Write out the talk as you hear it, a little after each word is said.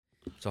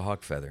It's a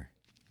hawk feather.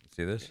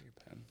 See this?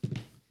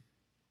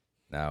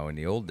 Now, in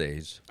the old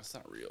days, That's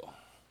not real.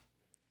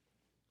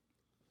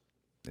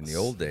 Not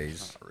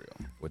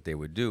real. what they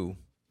would do,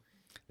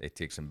 they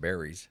take some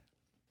berries,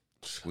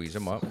 squeeze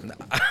them up.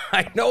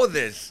 I know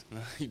this. No,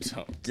 you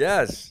don't.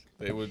 Yes.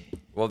 They would.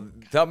 Well,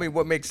 tell me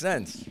what makes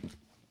sense.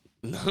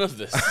 None of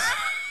this.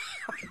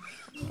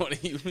 What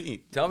do you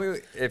mean? Tell me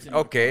if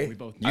okay. we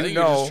both I You think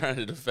you're know, just trying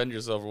to defend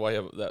yourself for why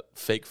you have that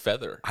fake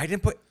feather. I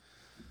didn't put.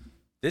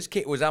 This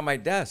kit was on my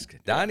desk.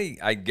 Donnie,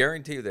 I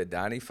guarantee you that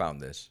Donnie found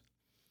this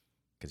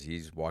because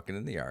he's walking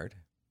in the yard,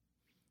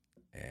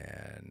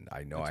 and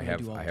I know I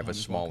have a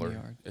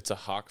smaller. It's a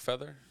hawk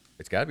feather?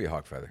 It's got to be a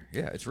hawk feather.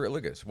 Yeah, it's real.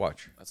 Look at this.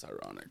 Watch. That's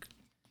ironic.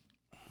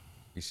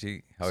 You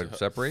see how it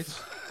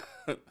separates?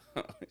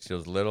 See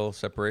those little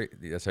separate?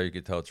 That's how you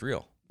can tell it's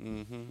real.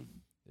 Mm-hmm.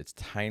 It's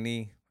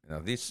tiny. Now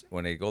these,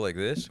 when they go like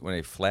this, when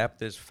they flap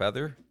this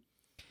feather,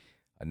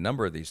 a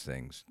number of these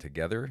things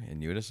together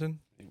in unison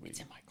It's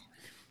in my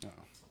car.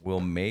 will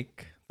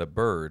make the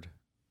bird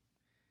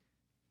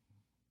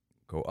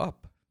go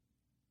up.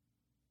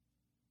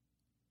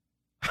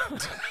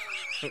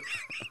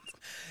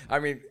 I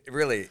mean,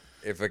 really,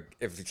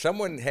 if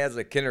someone has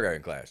a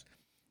kindergarten class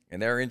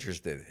and they're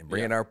interested in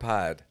bringing our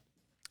pod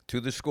to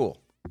the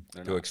school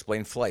to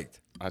explain flight,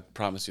 I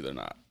promise you they're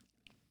not.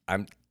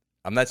 I'm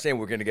not saying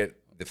we're going to get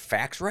the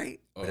facts right,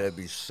 but that'd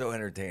be so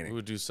entertaining. We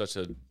would do such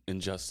an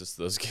injustice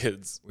to those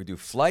kids. We do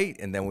flight,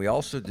 and then we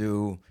also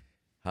do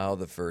how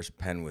the first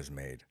pen was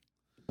made.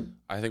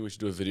 I think we should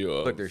do a video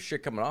of. Look, there's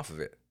shit coming off of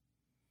it.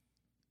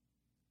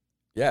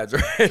 Yeah, it's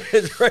right,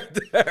 it's right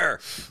there.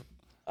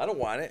 I don't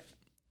want it.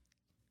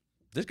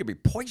 This could be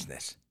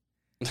poisonous.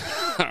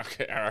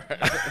 Okay, all right.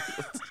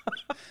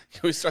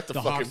 Can we start the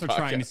fucking Hawks are podcast?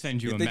 trying to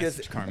send you a think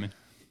message, Carmen.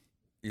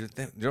 You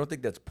don't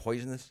think that's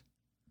poisonous?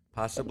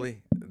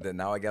 Possibly. That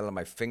now I got it on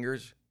my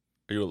fingers.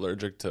 Are you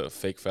allergic to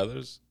fake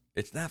feathers?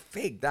 It's not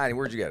fake, Donnie.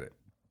 Where'd you get it?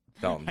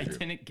 Tell him. I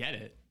didn't get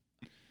it.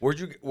 Where'd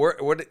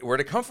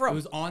it come from? It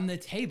was on the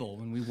table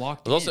when we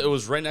walked But also, in. it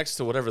was right next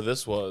to whatever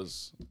this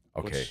was.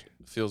 Okay. Which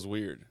feels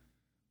weird.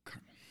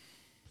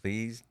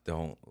 Please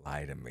don't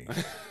lie to me.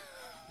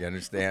 You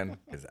understand?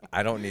 Because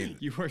I don't need.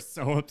 You were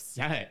so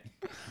upset.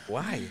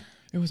 Why?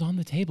 It was on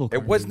the table. It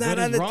Carmen. was not What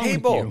on is the wrong with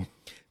table. you?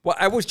 Well,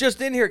 I was just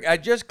in here. I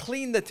just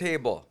cleaned the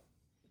table.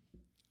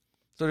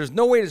 So there's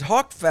no way this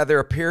hawk feather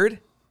appeared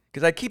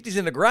because I keep these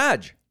in the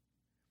garage.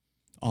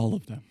 All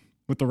of them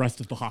with the rest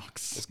of the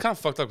Hawks. It's kind of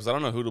fucked up because I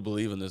don't know who to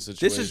believe in this This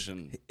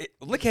situation. is.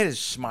 Look at his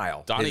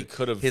smile. Donnie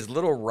could have his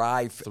little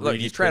wry. Look, 3D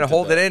he's trying to printed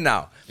hold that. it in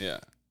now. Yeah.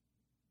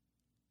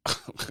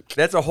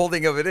 That's a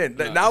holding of it in.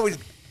 No. Now he's.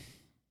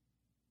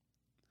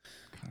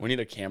 We need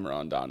a camera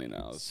on Donnie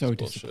now. This So is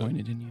bullshit.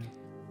 disappointed in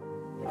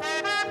you.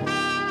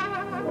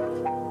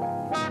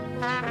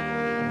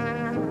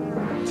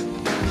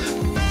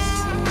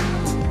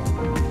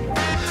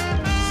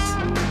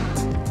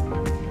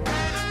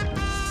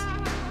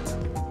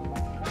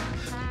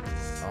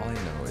 All I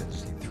know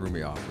is he threw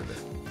me off with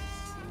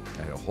it.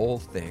 I had a whole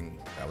thing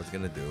I was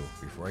gonna do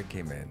before I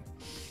came in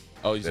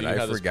Oh, so that you I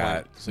had this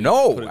forgot. plan, so you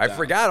No, put it I down.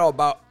 forgot all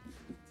about.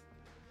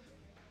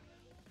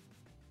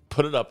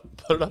 Put it up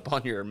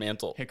on your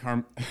mantle. Hey,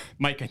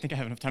 Mike, I think I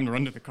have enough time to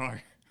run to the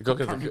car. Go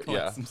get Carmen the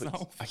collects please.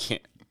 himself. I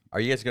can't. Are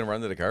you guys gonna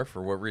run to the car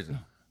for what reason?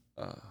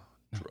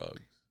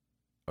 Drugs.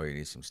 Oh, you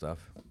need some stuff.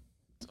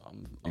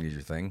 I'm, You need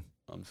your thing.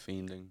 I'm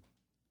fiending.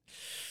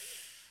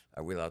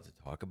 Are we allowed to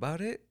talk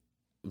about it?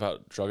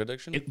 About drug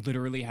addiction? It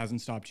literally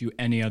hasn't stopped you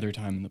any other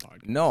time in the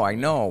podcast. No, I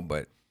know,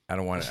 but I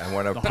don't want to. I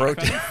want to approach.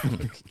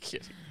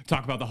 Kidding.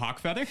 Talk about the hawk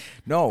feather?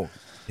 No,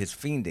 his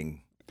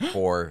fiending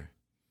for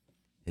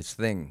his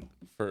thing,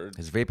 For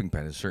his vaping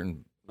pen, his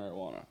certain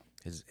marijuana.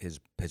 his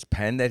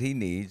pen that he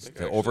needs to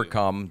actually-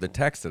 overcome the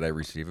text that I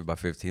received about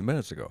 15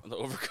 minutes ago. To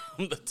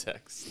overcome the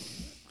text.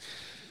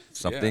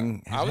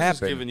 Something Yeah. I has was just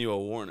happened. giving you a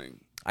warning.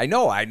 I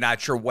know. I'm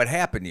not sure what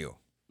happened to you.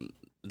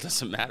 It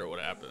doesn't matter what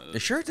happened. It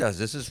sure does.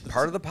 This is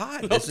part of the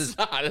pod. No, This it's is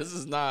not. This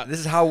is not. this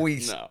is how we.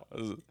 No.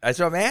 This is- That's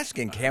what I'm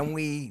asking. Can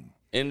we?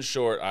 In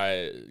short,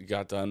 I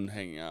got done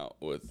hanging out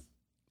with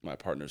my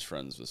partner's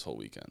friends this whole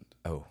weekend.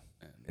 Oh,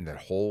 and that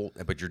whole.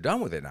 But you're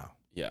done with it now,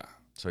 Yeah.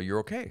 so you're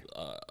okay.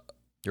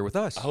 You're with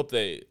us. I hope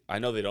I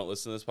know they don't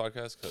listen to this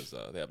podcast because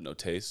they have no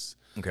taste.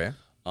 Okay.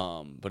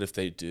 But if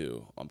they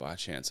do, by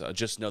chance,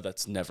 just know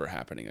that's never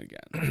happening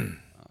again.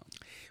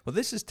 Well,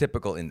 this is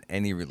typical in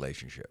any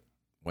relationship.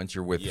 Once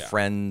you're with Yeah.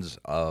 friends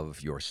of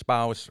your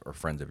spouse or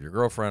friends of your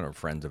girlfriend or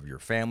friends of your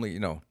family,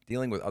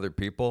 dealing with other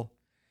people.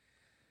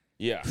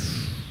 Yeah.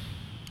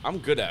 I'm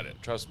good at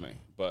it, trust me.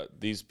 But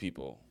these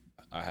people,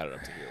 I had it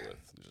up to here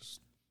with.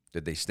 Just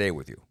Did they stay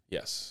with you?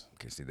 yes.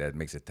 Okay, see, that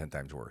makes it 10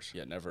 times worse.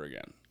 Yeah, never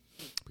again.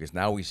 Because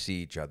now we see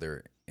each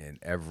other in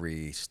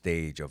every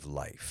stage of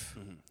life.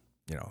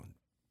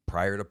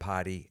 Prior to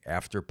potty,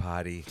 after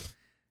potty.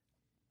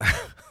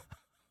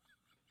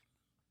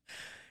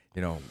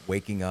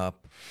 Waking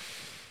up,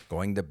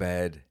 going to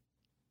bed,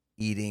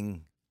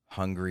 eating,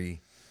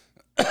 hungry.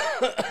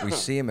 We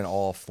see him in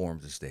all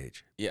forms of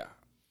stage. Yeah.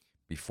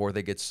 before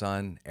they get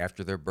sun,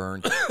 after they're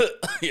burned.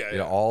 Yeah, You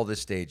know, all the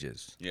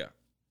stages yeah.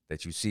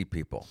 that you see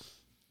people.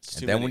 It's And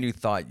too then many, when you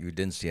thought you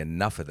didn't see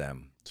enough of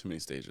them, too many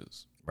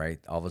stages. right?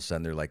 All of a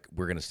sudden they're like,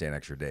 we're going to stay an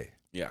extra day.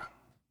 Yeah,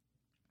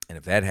 And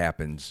if that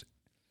happens,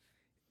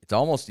 it's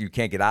almost you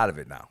can't get out of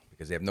it now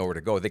because they have nowhere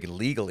to go. They can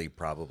legally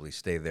probably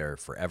stay there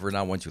forever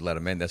now once you let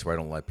them in. That's why I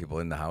don't let people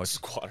in the house.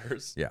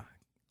 squatters. Yeah.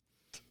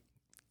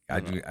 I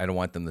don't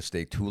want them to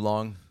stay too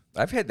long.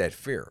 I've had that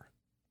fear.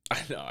 I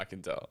know. I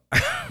can tell.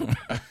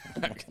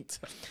 I can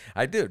tell.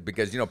 I did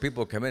because, you know,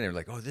 people come in and are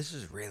like, oh, this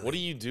is really. What do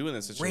you do in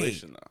this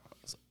situation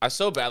though? I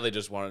so badly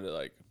just wanted to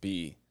like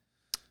be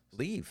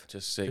leave?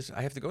 just say.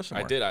 I have to go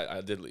somewhere.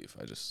 I did leave.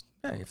 I just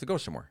Yeah, you have to go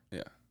somewhere.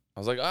 yeah. I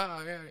was like,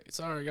 yeah,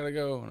 sorry, I gotta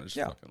go, and I just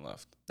fucking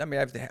left. I mean,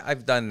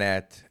 I've done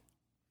that,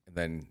 and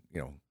then,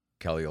 you know,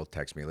 Kelly will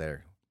text me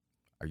later.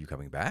 Are you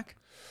coming back?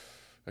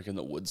 Like in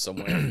the woods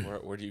somewhere.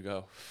 Where do you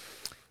go?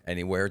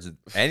 Anywhere.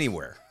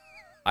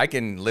 I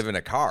can live in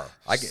a car.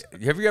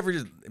 Have you ever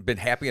just been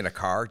happy in a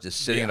car,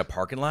 just sitting in a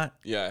parking lot?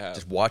 Yeah, I have.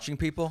 Just watching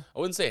people? I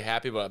wouldn't say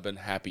happy, but I've been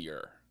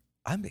happier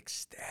I'm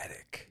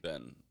ecstatic.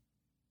 than.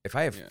 If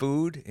I have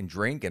food and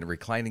drink and a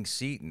reclining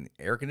seat and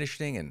air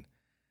conditioning and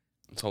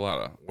It's a lot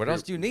of. what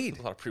else do you need?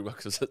 A lot of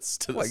prerequisites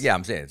to this. Well, yeah,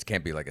 I'm saying it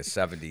can't be like a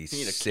 76,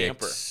 You need a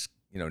camper.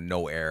 you know,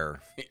 no air,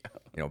 you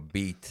know,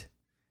 beat.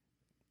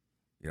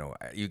 You know,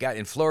 you got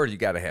in Florida, you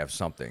got to have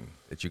something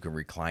that you can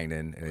recline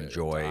in and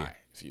enjoy. Die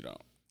if you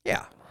don't.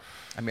 Yeah.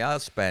 I mean, I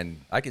have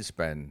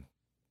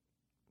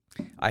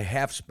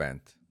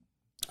spent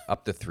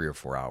up to 3 or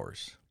 4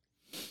 hours.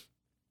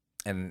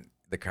 And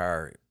the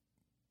car,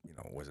 you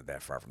know, wasn't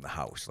that far from the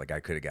house. Like I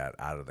could have got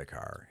out of the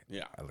car.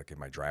 Yeah. I look at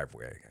my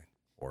driveway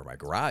or my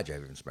garage.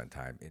 I've even spent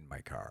time in my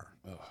car.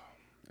 Oh,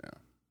 yeah.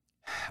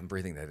 I'm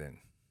breathing that in.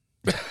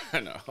 I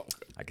know.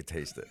 I could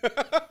taste it.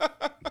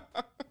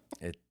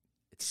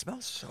 It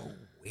smells so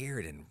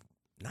weird and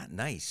not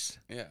nice.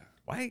 Yeah.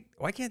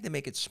 Why can't they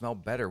make it smell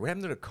better? What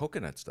happened to the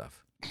coconut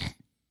stuff?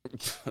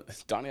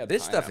 Donnie had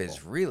This stuff pineapple.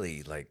 is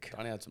really like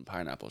Donnie had some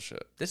pineapple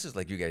shit. this is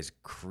like you guys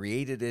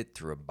created it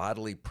through a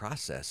bodily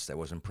process that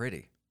wasn't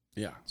pretty.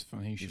 Yeah. It's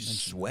funny you You should mention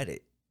sweat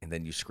it and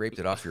then you scraped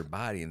it off your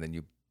body and then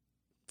you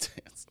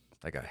It's-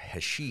 like a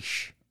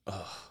hashish,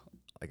 Ugh.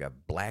 like a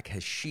black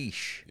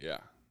hashish. Yeah.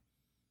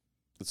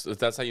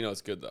 That's how you know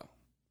it's good though.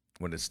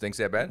 When it stinks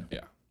that bad.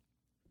 Yeah.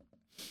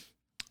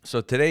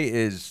 So today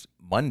is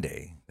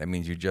Monday. That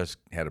means you just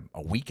had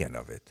a weekend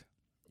of it.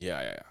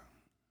 Yeah.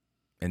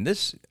 And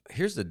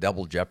here's the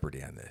double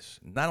jeopardy on this.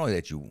 Not only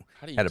that you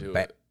How do you had do a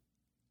bad. it?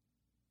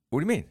 What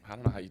do you mean? I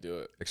don't know how you do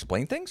it.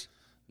 Explain things?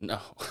 No.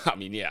 I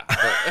mean, yeah.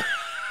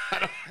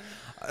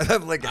 But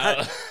I'm like,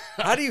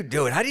 how do you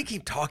do it? How do you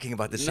keep talking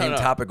about the same no.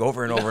 topic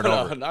over and over and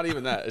over? No, not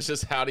even that. It's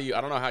just I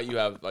don't know how you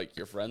have like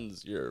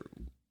your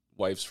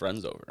wife's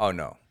friends over. Oh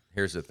no.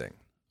 Here's the thing.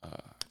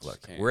 Look,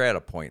 we're at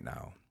a point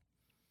now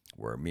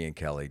where me and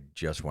Kelly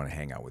just want to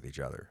hang out with each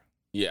other.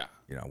 Yeah.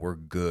 You know, we're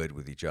good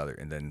with each other.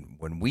 And then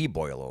when we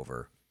boil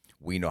over,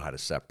 we know how to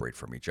separate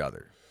from each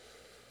other.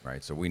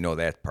 Right? So we know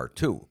that part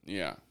too.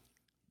 Yeah.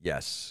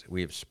 Yes,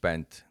 we have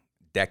spent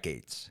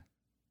decades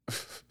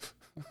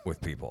with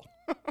people.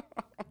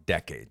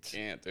 Decades.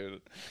 Can't,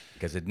 dude.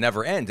 Because it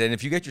never ends. And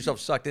if you get yourself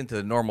sucked into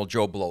the normal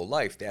Joe Blow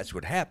life, that's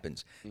what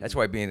happens. That's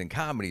why being in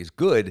comedy is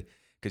good,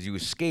 because you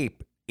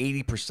escape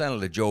 80%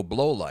 of the Joe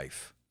Blow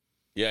life,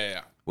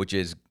 Yeah. which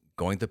is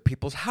going to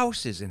people's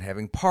houses and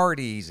having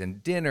parties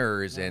and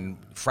dinners. And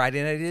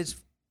Friday night is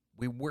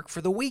we work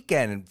for the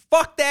weekend. And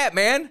fuck that,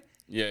 man.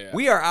 Yeah.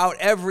 We are out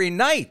every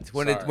night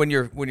when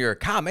you're a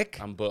comic.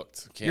 I'm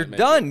booked. You're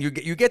done. You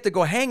get to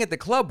go hang at the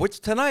club. What's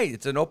tonight?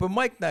 It's an open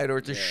mic night, or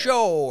it's a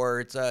show, or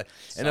it's an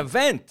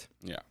event.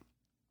 Yeah.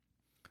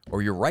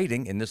 Or you're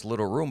writing in this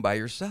little room by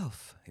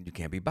yourself, and you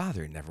can't be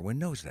bothered, and everyone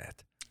knows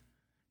that.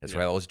 That's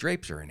why all those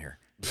drapes are in here.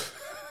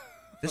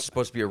 This is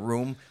supposed to be a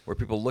room where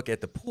people look at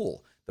the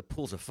pool. The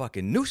pool's a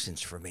fucking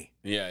nuisance for me.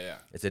 Yeah.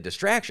 It's a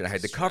distraction. I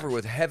had to cover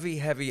with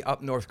heavy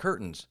up north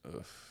curtains.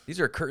 Ugh. These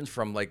are curtains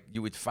from like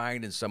you would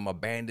find in some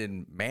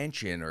abandoned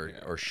mansion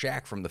or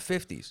shack from the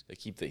 50s. They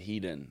keep the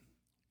heat in.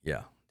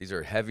 Yeah. These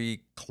are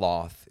heavy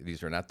cloth.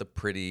 These are not the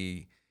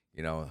pretty,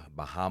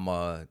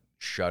 Bahama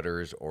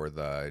shutters or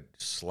the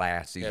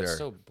slats. These it's are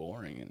so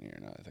boring in here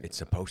now. it's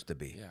supposed to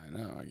be. Yeah, I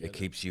know. I get It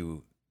keeps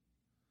you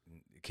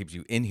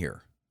in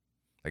here.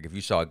 Like if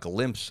you saw a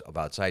glimpse of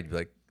outside, you'd be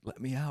like,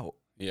 "Let me out."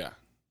 Yeah.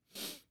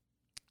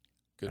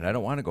 Good. And I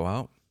don't want to go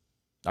out.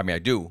 I mean, I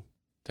do.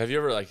 Have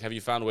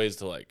you found ways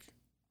to like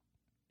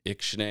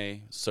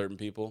ixnay certain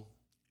people?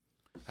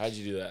 How'd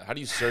you do that? How do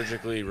you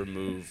surgically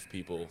remove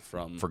people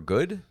from For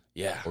good?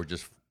 Yeah. Or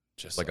just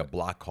like a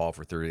block call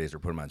for 30 days or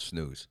put them on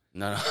snooze?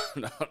 No.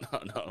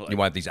 Like, You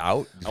want these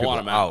out? These I want people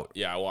them out.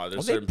 Yeah, I want. There's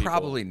Well, they certain people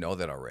probably know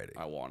that already.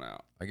 I want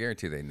out. I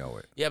guarantee they know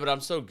it. Yeah, but I'm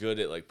so good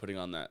at like putting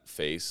on that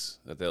face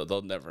that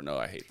they'll never know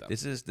I hate them.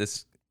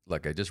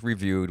 Look, I just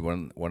reviewed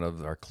one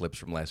of our clips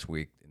from last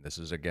week, and this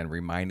is again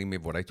reminding me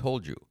of what I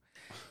told you.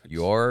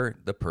 You're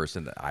the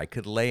person that I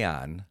could lay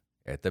on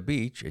at the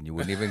beach and you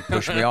wouldn't even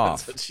push me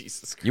off.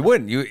 Jesus Christ. You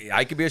wouldn't.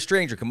 I could be a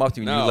stranger, come up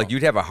to you, and No.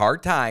 you'd have a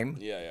hard time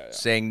Yeah.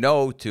 saying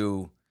no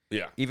to,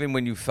 Yeah. even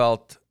when you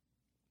felt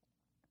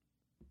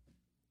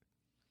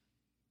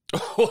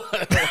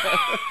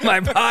my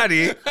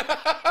body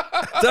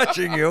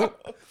touching you,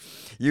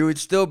 you would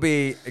still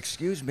be,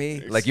 excuse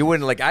me. Like you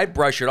wouldn't, like I'd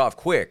brush it off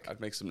quick. I'd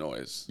make some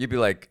noise. You'd be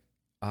like,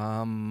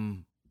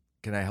 can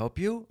I help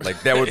you?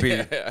 Like that would be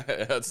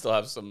I'd still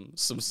have some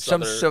some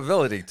southern-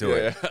 civility to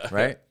it, Yeah.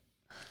 right?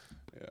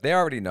 They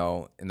already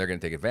know, and they're going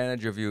to take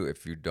advantage of you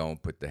if you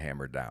don't put the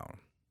hammer down.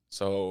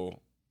 So,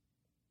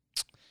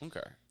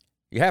 okay.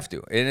 You have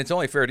to, and it's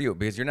only fair to you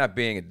because you're not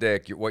being a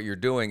dick. What you're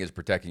doing is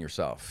protecting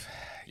yourself.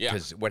 Yeah.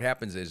 Because what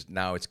happens is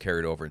now it's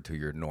carried over into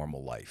your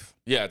normal life,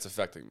 Yeah, it's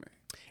affecting me.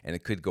 and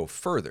it could go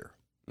further,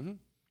 Mhm.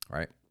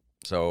 right?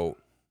 So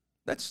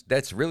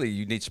that's really,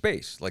 you need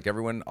space. Like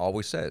everyone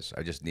always says,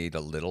 I just need a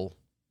little,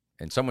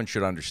 and someone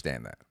should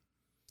understand that.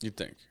 You'd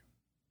think.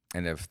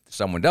 And if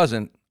someone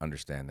doesn't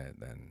understand that,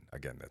 then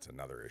again, that's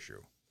another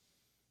issue.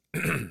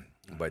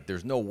 But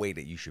there's no way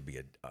that you should be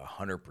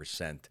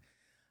 100%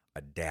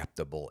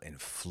 adaptable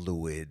and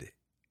fluid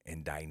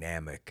and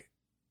dynamic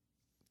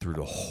through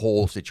the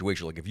whole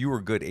situation. Like if you were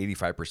good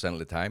 85% of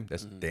the time,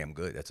 that's damn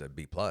good. That's a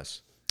B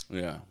plus.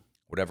 Yeah.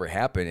 Whatever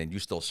happened and you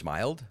still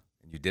smiled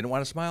and you didn't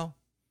want to smile,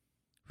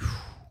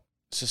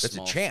 It's just that's a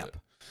small champ.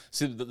 shit.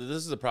 See, this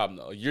is the problem,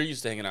 though. You're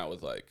used to hanging out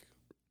with, like,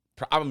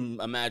 I'm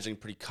imagining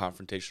pretty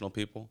confrontational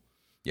people.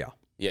 Yeah.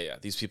 Yeah.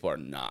 These people are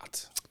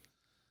not.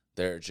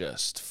 They're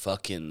just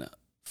fucking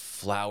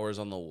flowers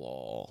on the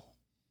wall.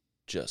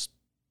 Just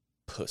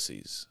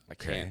pussies. I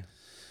can't. Okay.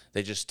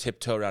 They just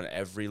tiptoe around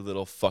every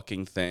little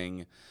fucking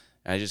thing.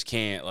 And I just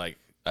can't, like,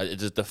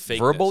 it's just the fake.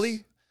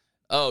 Verbally?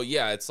 Oh,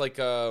 yeah. It's like,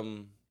 you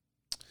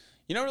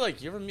know,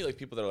 like, you ever meet, like,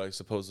 people that are, like,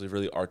 supposedly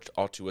really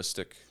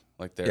altruistic?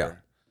 Like,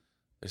 they're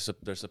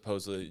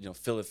supposedly, you know,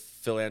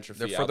 philanthropy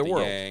They're for out the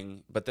world.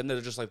 gang, but then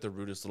they're just like the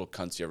rudest little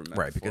cunts you ever met.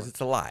 Right, because before. it's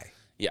a lie.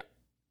 Yeah.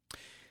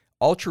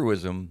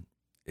 Altruism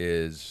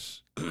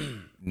is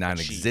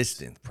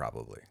non-existent,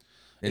 probably.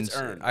 It's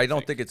earned, I I don't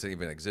think. think it's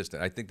even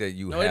existent. I think that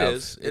you No, have. it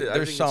is. I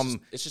There's think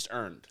some. It's just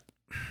earned.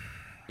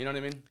 You know what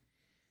I mean?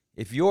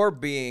 If you're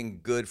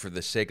being good for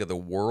the sake of the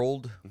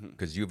world, Mm-hmm.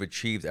 because you've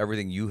achieved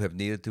everything you have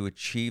needed to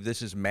achieve,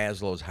 this is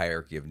Maslow's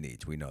hierarchy of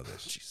needs. We know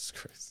this. Jesus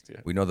Christ. Yeah.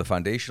 We know the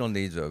foundational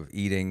needs of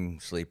eating,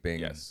 sleeping,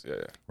 Yes.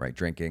 Yeah. right,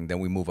 drinking. Then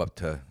we move up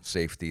to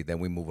safety. Then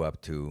we move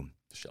up to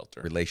The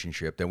shelter.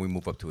 relationship. Then we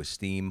move up to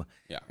esteem.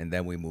 Yeah. And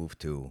then we move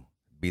to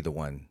be the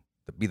one,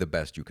 to be the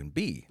best you can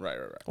be. Right.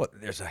 Well,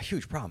 there's a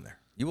huge problem there.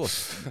 You will,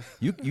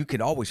 you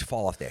can always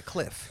fall off that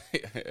cliff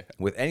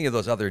with any of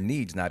those other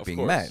needs not being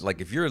course. met. Like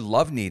if your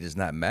love need is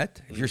not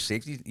met, if your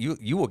safety,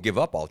 you will give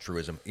up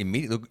altruism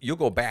immediately. You'll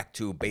go back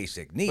to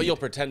basic need. But you'll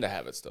pretend to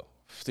have it still.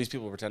 These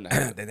people pretend to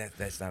have it. Then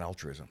that's not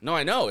altruism. No,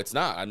 I know it's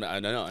not. I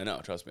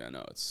know. Trust me, I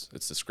know. It's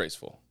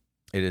disgraceful.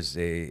 It's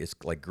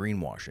like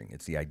greenwashing.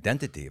 It's the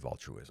identity of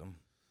altruism.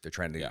 They're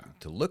trying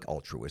to look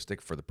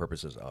altruistic for the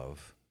purposes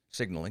of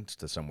signaling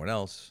to someone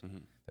else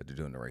that they're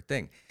doing the right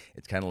thing.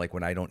 It's kind of like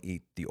when I don't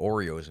eat the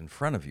Oreos in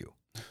front of you.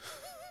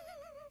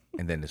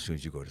 And then as soon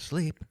as you go to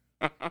sleep,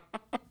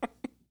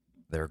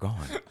 they're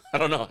gone. I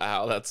don't know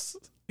how that's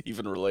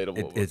even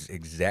relatable. It's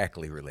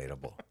exactly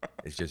relatable.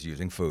 It's just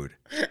using food.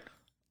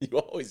 You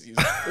always use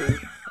food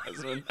as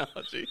an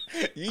analogy.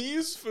 You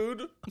use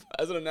food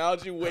as an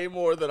analogy way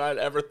more than I'd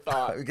ever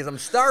thought. Because I'm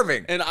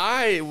starving. And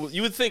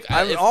you would think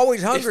I'm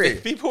always hungry.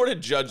 If people were to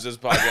judge this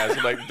podcast,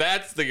 I'm like,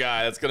 that's the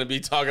guy that's going to be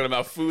talking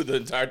about food the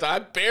entire time. I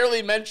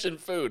barely mention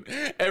food.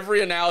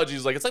 Every analogy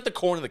is like, it's like the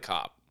corn of the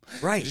cob.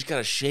 Right. You just got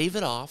to shave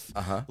it off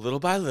little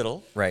by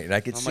little. Right, and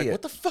I could I'm see like, it.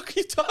 what the fuck are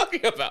you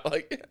talking about?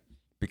 Like,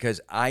 Because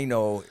I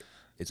know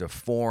it's a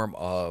form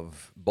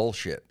of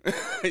bullshit.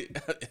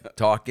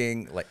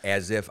 Talking like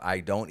as if I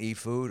don't eat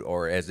food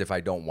or as if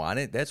I don't want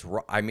it. That's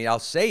wrong. I mean, I'll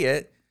say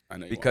it I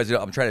know you because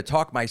I'm trying to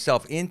talk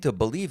myself into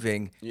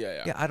believing.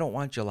 Yeah. I don't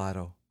want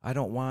gelato. I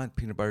don't want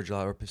peanut butter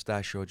gelato or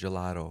pistachio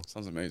gelato.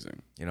 Sounds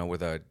amazing. You know,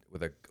 with a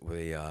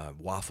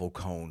waffle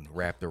cone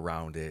wrapped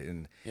around it,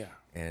 and Yeah.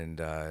 and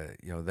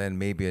you know, then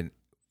maybe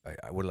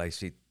what did I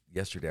see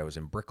yesterday? I was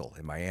in Brickell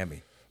in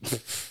Miami.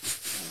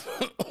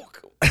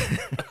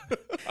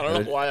 I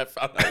don't know why I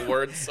found that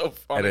word so At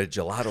funny. a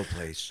gelato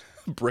place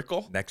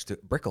Brickle?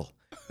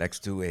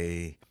 next to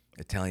a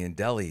Italian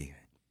deli,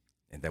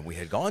 and then we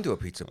had gone to a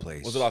pizza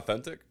place. Was it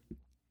authentic?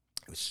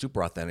 It was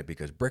super authentic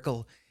because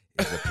Brickell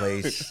is a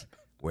place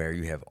where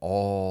you have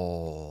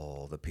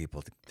all the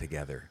people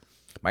together.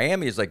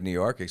 Miami is like New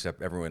York,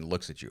 except everyone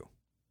looks at you.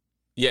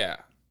 Yeah.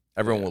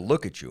 Everyone will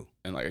look at you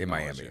And like in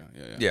acknowledge Miami.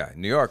 you. Yeah. Yeah,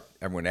 in New York,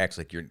 everyone acts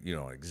like you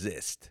don't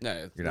exist.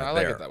 Yeah, You're not I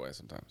like there. it that way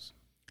sometimes.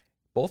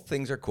 Both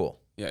things are cool.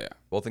 Yeah.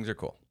 Both things are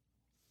cool.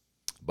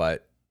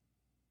 But,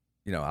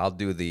 you know, I'll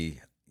do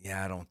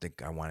I don't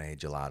think I want any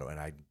gelato, and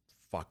I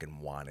fucking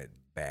want it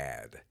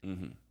bad,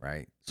 Mm-hmm.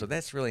 right? So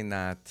that's really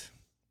not,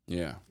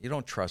 Yeah. you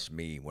don't trust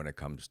me when it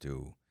comes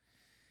to,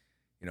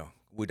 you know,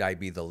 would I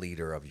be the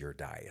leader of your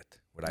diet?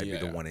 Would I be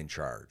the Yeah. one in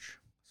charge?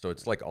 So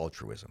it's like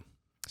altruism.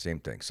 Same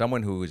thing.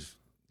 Someone who is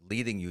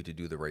leading you to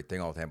do the right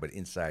thing all the time, but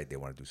inside they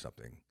want to do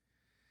something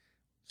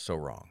so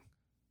wrong.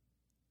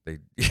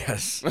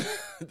 Yes.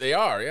 They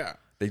are, yeah.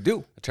 They do.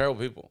 They're terrible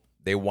people.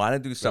 They want to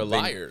do something.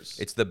 They're liars.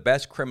 It's the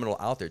best criminal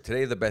out there.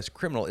 Today, the best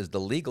criminal is the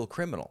legal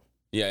criminal.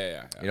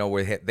 Yeah. You know,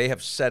 where they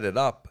have set it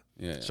up.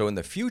 Yeah. So in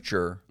the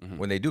future,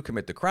 when they do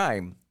commit the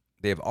crime,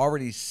 they have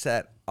already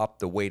set up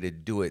the way to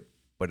do it,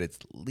 but it's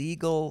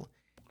legal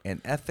and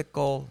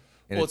ethical.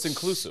 And Well, it's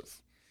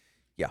inclusive.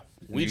 Yeah.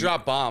 We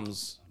drop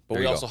bombs, but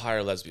There we you also go.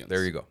 hire lesbians.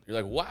 There you go. You're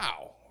like,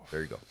 wow,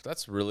 There you go.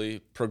 that's really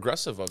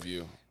progressive of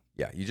you.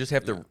 Yeah, you just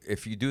have to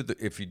if you do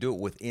it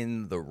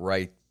within the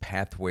right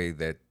pathway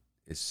that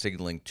is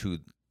signaling to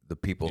the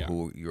people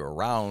who you're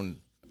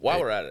around. While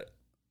we're at it,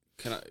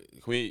 can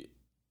we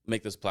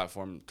make this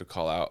platform to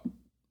call out?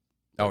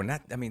 Oh,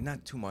 not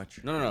too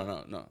much.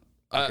 No.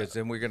 Because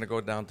then we're gonna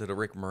go down to the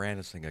Rick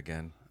Moranis thing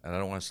again, and I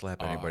don't want to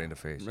slap anybody in the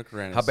face. Rick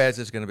Moranis. How bad is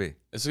this gonna be?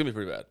 It's gonna be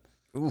pretty bad,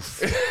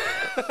 Oof.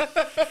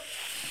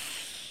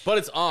 but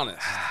it's honest.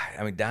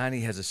 I mean,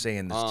 Donnie has a say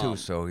in this too.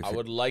 So if I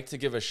would like to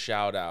give a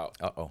shout out.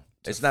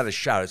 it's not a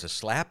shout, it's a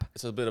slap.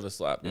 It's a bit of a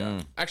slap.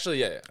 Yeah. Actually,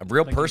 yeah. A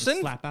real Like you person?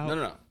 slap out.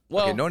 No.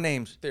 Well, Okay, no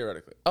names.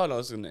 theoretically. Oh no,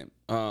 this is a name.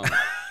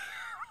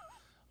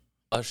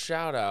 A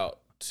shout out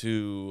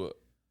to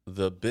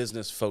the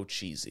business Faux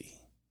Cheesy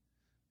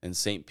in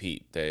St.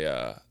 Pete.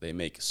 They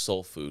make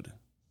soul food.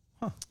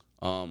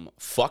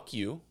 Fuck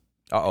you.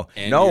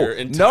 And No. your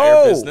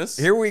entire No. business.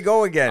 Here we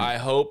go again. I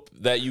hope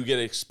that you get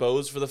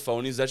exposed for the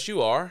phonies that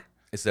you are.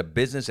 It's a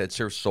business that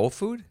serves soul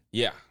food?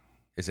 Yeah.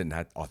 Is it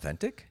not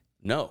authentic?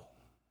 No.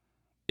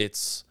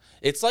 It's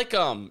like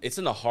it's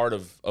in the heart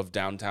of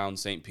downtown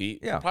St. Pete.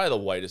 Yeah. Probably the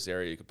whitest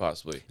area you could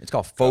possibly. It's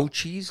called faux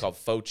cheese? It's called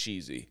Faux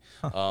Cheesy.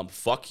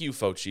 Fuck you,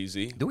 Faux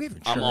Cheesy. Do we have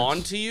I'm insurance?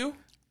 on to you.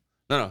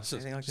 No.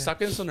 Anything like that? Stop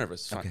getting so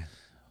nervous. It's fine. Okay.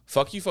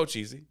 Fuck you, Faux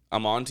Cheesy.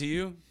 I'm on to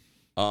you.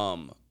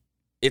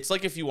 It's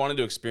like if you wanted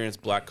to experience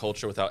black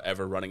culture without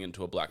ever running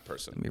into a black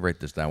person. Let me write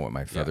this down with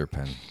my feather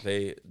pen.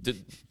 They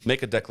did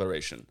make a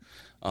declaration.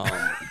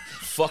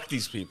 Fuck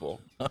these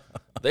people.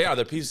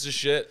 They're pieces of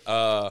shit.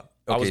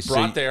 I was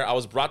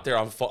brought there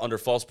under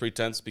false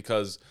pretense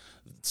because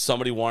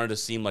somebody wanted to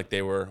seem like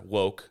they were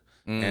woke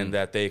and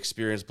that they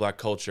experienced black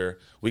culture.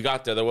 We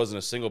got there wasn't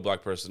a single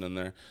black person in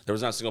there. There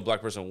was not a single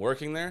black person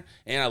working there.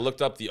 And I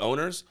looked up the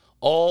owners,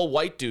 all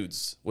white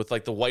dudes with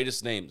like the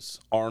whitest names,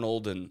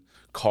 Arnold and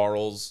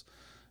Carl's.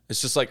 It's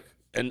just like,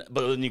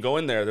 but when you go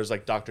in there, there's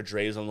like Dr.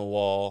 Dre's on the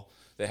wall.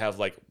 They have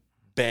like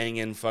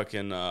banging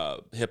fucking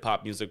hip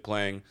hop music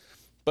playing,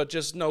 but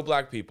just no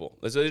black people.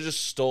 They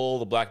just stole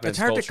the black man's It's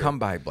hard culture. to come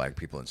by black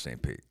people in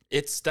St. Pete.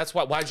 That's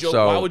why. Why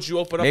So would you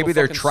open up? maybe a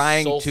they're fucking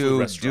trying soul food to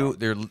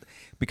restaurant?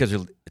 because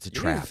it's a You didn't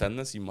trap. defend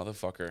this, you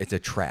motherfucker. It's a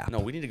trap. No,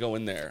 we need to go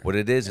in there. What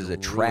it is and a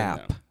ruin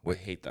trap. them. I What,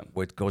 hate them.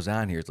 what goes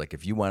on here is like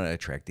if you want to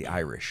attract the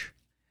Irish,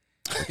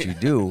 what you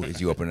do is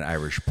you open an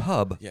Irish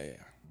pub Yeah.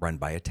 run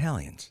by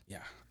Italians. Yeah.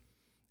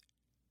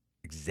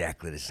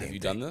 Exactly the same Have you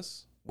thing. done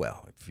this?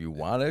 Well, if you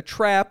want to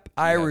trap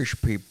Irish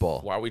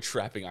people, Why are we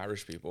trapping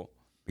Irish people?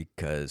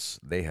 because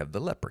they have the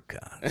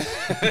leprechaun.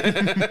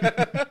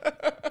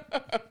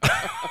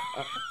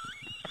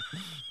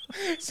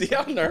 See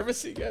how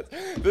nervous he gets.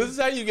 This is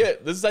how you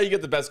get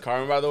the best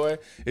karma. By the way,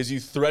 is you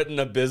threaten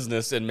a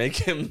business and make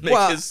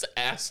his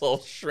asshole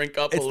shrink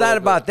up. It's not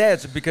about that.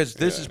 It's because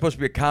this is supposed to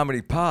be a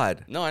comedy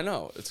pod. No, I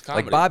know it's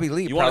comedy. Like Bobby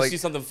Lee You want to probably- see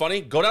something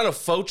funny? Go down to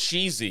Faux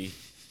Cheesy,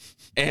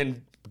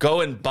 and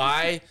go and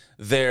buy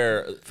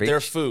their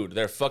food,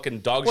 their fucking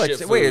dog shit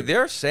food. Wait,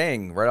 they're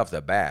saying right off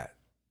the bat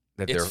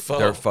that they're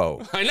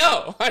faux. I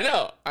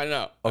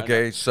know.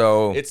 Okay,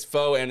 so It's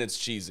faux and it's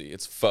cheesy.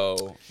 It's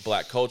faux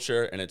black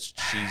culture and it's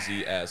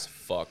cheesy as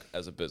fuck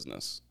as a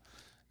business.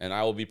 And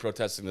I will be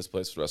protesting this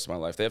place for the rest of my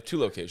life. They have 2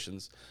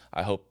 locations.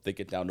 I hope they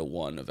get down to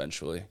 1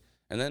 eventually.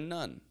 And then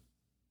none.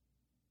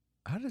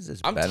 how does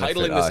this I'm benefit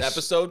titling us? this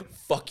episode,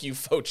 Fuck You,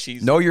 Faux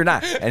Cheesy. No, you're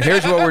not. And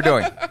here's what we're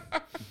doing.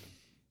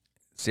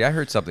 See, I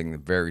heard something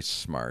very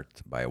smart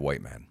by a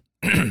white man.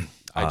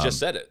 I just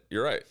said it.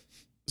 You're right.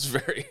 It's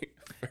very,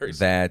 very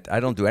That I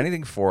don't do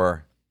anything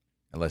for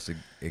unless it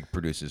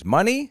produces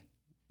money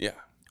Yeah.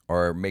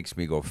 or makes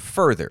me go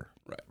further.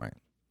 Right.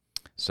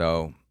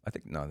 So I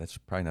think, no, that's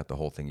probably not the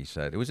whole thing he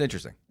said. It was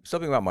interesting.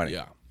 Something about money.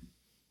 Yeah.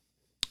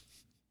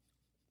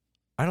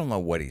 I don't know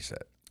what he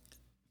said,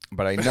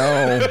 but I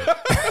know,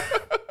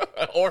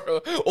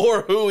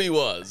 or who he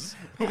was.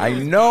 I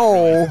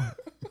know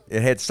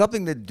it had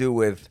something to do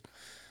with,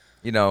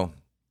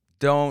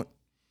 don't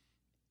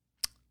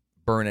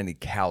burn any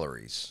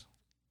calories.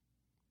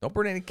 Don't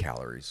burn any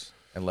calories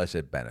unless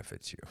it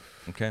benefits you.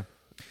 Okay?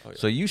 Oh, yeah.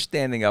 So you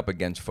standing up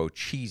against Faux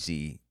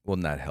Cheesy will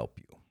not help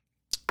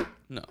you.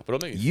 No, but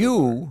it'll make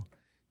you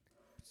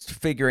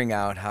Figuring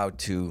out how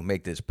to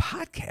make this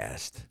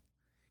podcast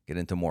get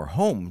into more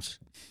homes.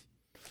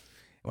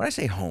 When I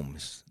say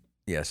homes,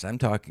 yes, I'm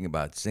talking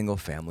about single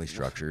family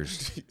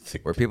structures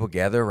where people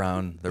gather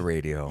around the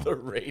radio. the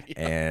radio.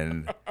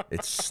 And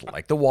it's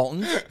like the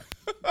Waltons.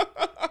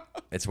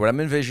 It's what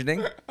I'm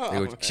envisioning.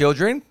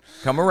 Children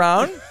come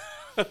around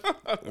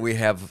We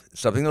have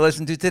something to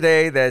listen to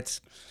today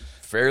that's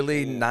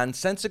fairly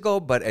nonsensical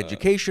but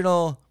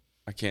educational.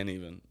 I can't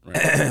even.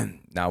 Right.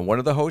 Now, one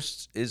of the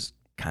hosts is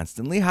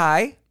constantly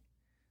high.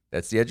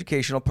 That's the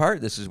educational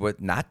part. This is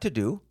what not to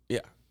do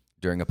Yeah.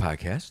 during a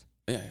podcast.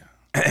 Yeah.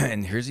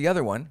 And here's the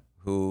other one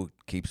who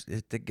keeps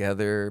it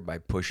together by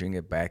pushing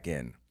it back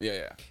in.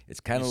 Yeah. It's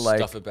kind of You like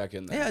stuff it back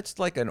in there. Yeah, it's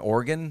like an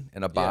organ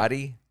in a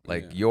body.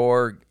 Like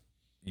Yeah.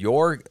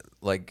 your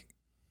like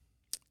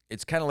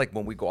it's kind of like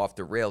when we go off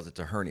the rails, it's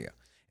a hernia.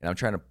 And I'm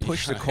trying to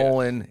push the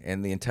colon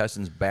and the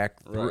intestines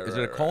back through. Right, Is it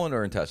a right. colon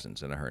or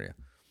intestines in a hernia?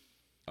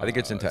 I think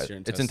it's your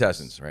intestines. It's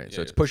intestines, right? Yeah,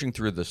 So it's yeah. pushing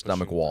through the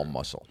stomach Pushing wall through.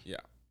 muscle. Yeah.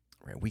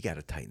 Right? We got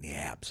to tighten the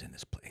abs in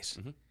this place.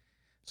 Mm-hmm.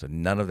 So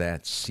none of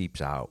that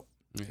seeps out.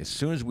 Mm-hmm. As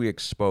soon as we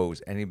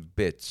expose any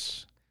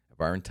bits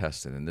of our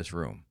intestine in this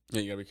room,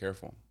 Yeah, you gotta be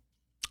careful.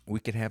 we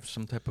could have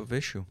some type of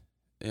issue.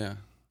 Yeah.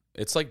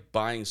 It's like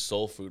buying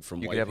soul food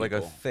from You white could have like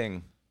people. a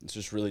thing. It's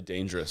just really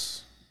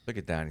dangerous. Look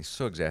at Don. He's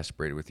so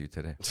exasperated with you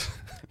today.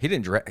 He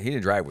didn't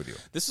drive with you.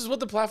 This is what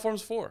the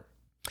platform's for.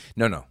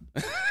 No.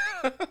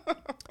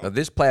 Now,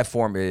 this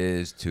platform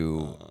is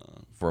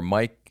for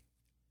Mike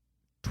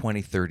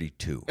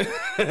 2032.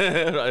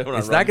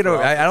 It's not going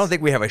to. I don't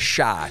think we have a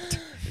shot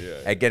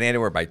at getting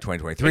anywhere by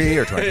 2023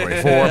 or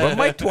 2024. But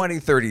Mike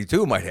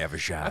 2032 might have a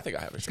shot. I think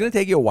I have a It's shot. going to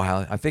take you a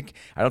while. I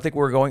don't think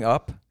we're going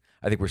up.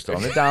 I think we're still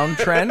on the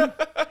downtrend.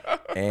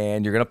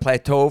 And you're going to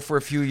plateau for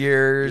a few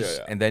years.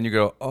 Yeah. And then you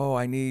go, oh,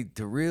 I need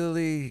to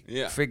really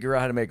Yeah. figure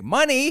out how to make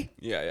money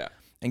Yeah.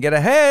 and get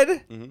ahead.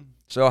 Mm-hmm.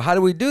 So how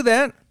do we do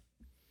that?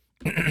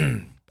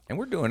 And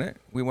we're doing it.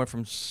 We went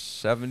from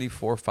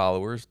 74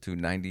 followers to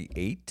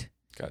 98.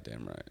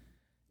 Goddamn right.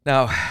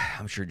 Now,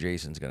 I'm sure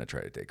Jason's going to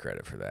try to take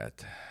credit for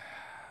that.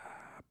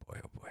 Boy,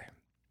 oh boy.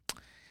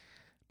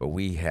 But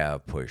we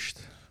have pushed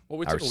Well,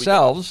 we took a week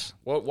ourselves off.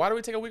 Well, why do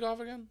we take a week off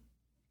again?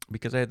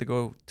 because I had to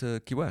go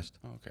to Key West.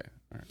 Okay.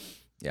 All right.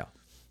 Yeah.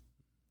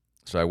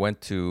 So I went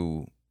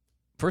to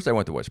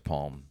West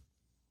Palm,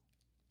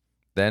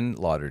 then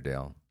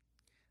Lauderdale,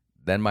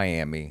 then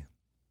Miami,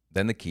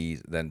 then the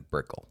Keys, then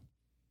Brickell.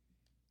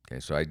 Okay,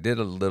 so I did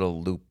a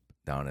little loop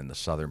down in the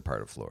southern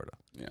part of Florida.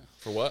 Yeah.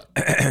 For what?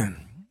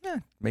 Yeah,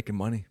 making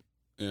money.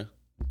 Yeah.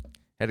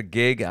 Had a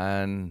gig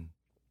on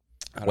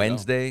I don't know.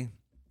 Wednesday.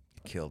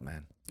 Killed,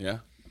 man. Yeah.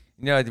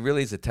 You know, it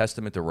really is a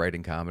testament to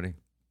writing comedy.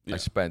 Yeah. I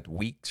spent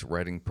weeks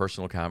writing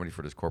personal comedy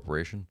for this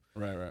corporation,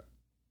 Right.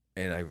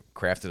 and I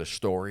crafted a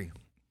story.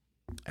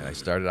 And I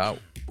started out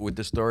with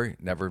the story,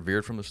 never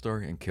veered from the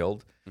story, and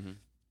killed.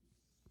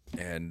 Mm-hmm.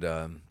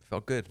 And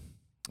felt good.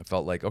 I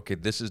felt like, okay,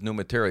 this is new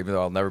material. Even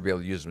though I'll never be able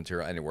to use this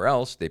material anywhere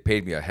else, they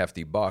paid me a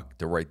hefty buck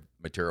to write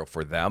material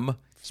for them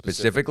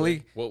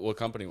specifically. What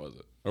company was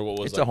it? Or what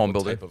was It's a home what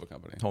builder. type of a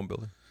company? Home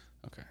builder.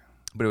 Okay.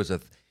 But it was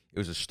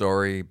a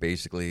story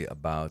basically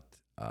about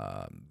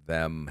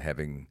them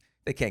having,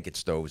 they can't get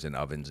stoves and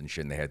ovens and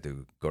shit, and they had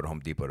to go to Home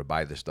Depot to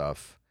buy the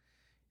stuff.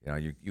 You know,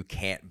 you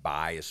can't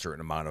buy a certain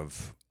amount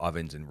of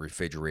ovens and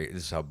refrigerators.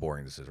 This is how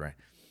boring this is, right?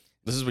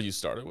 This is what you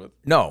started with?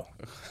 No.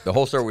 The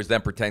whole story was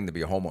them pretending to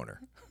be a homeowner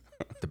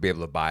to be able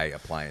to buy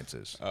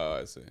appliances. Oh,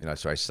 I see. You know,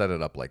 so I set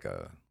it up like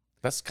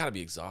That's got to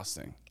be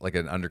exhausting. like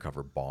an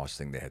undercover boss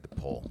thing they had to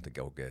pull to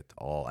go get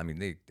all. I mean,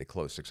 they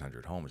closed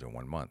 600 homes in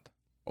 1 month.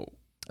 Oh.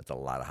 That's a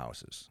lot of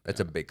houses. It's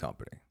a big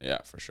company. Yeah,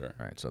 for sure.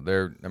 Right. So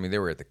they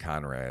were at the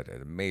Conrad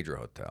at a major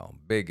hotel,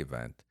 big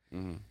event.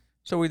 Mm-hmm.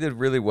 So we did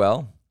really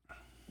well.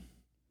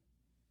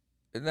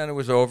 And then it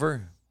was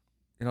over.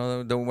 You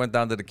know, then we went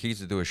down to the Keys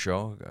to do a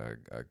show,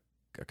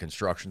 a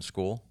construction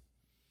school.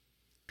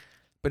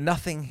 But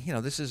nothing, you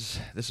know, this is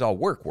all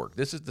work.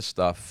 This is the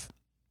stuff,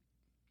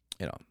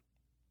 you know,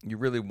 you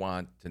really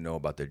want to know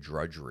about the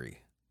drudgery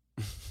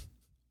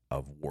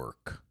of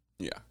work.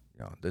 Yeah.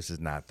 You know, this is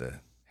not the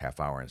half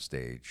hour on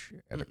stage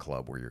at a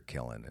club where you're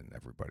killing and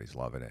everybody's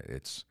loving it.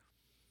 It's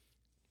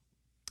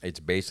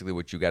basically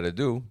what you got to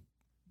do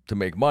to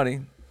make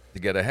money, to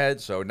get ahead.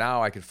 So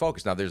now I can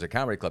focus. Now there's a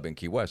comedy club in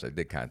Key West. I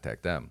did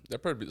contact them. They're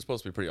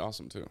supposed to be pretty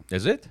awesome, too.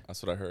 Is it?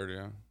 That's what I heard,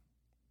 yeah.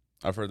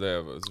 I've heard they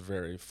have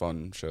very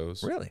fun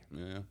shows. Really?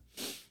 Yeah.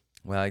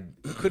 Well, I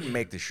couldn't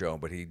make the show,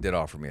 but he did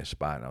offer me a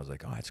spot, and I was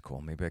like, oh, that's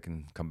cool. Maybe I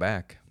can come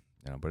back.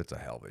 You know, but it's a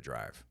hell of a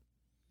drive.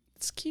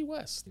 It's Key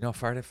West. You know how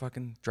far that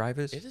fucking drive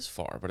is? It is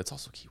far, but it's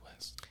also Key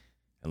West.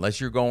 Unless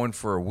you're going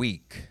for a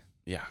week.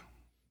 Yeah.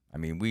 I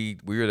mean, we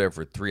were there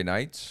for 3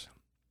 nights,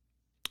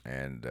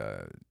 and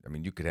I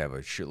mean, you could have a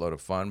shitload of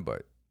fun,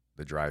 but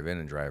the drive in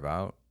and drive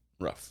out,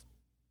 Rough.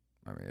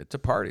 I mean, it's a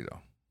party though.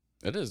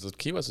 It is.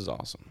 Key West is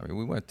awesome. I mean,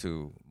 we went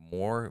to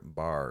more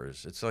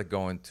bars. It's like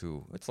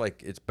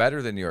it's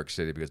better than New York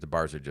City because the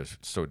bars are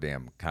just so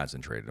damn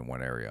concentrated in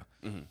one area.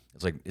 Mm-hmm.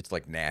 It's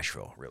like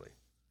Nashville, really.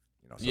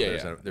 You know, so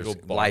Yeah, there's Go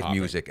bar live hopping.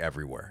 music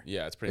everywhere.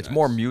 Yeah, it's pretty It's nice.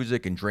 more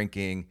music and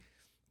drinking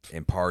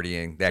and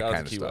partying, that Shout out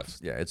kind to of Key stuff.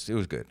 West. Yeah, it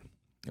was good.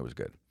 It was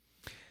good.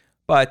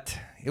 But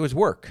it was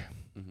work.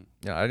 Mhm.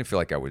 You know, I didn't feel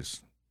like I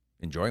was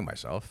enjoying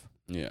myself.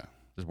 Yeah.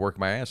 Just work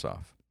my ass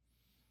off.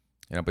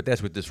 You know, but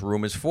that's what this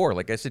room is for.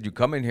 Like I said, you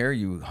come in here,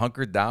 you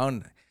hunker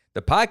down.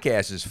 The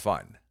podcast is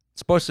fun. It's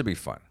supposed to be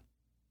fun.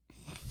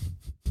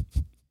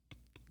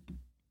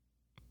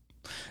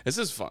 This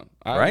is fun.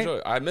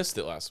 I missed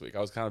it last week. I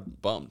was kind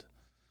of bummed.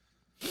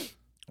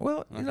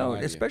 Well,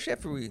 especially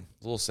after we a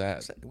little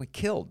sad. We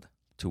killed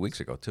 2 weeks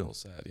ago too. A little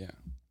sad, yeah.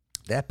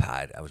 That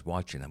pod I was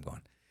watching, I'm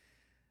going,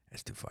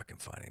 that's too fucking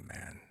funny,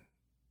 man.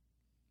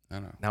 I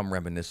know. Now I'm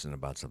reminiscing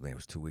about something that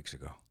was 2 weeks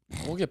ago.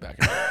 We'll get back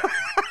into it.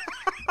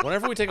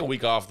 Whenever we take a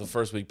week off, the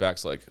first week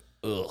back's like,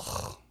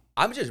 ugh.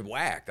 I'm just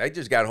whacked. I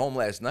just got home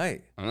last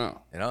night. I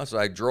know. So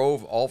I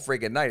drove all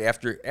freaking night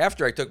after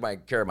I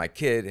took care of my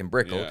kid in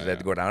Brickell because I had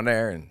to go down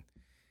there and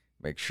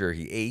make sure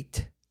he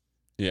ate.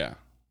 Yeah.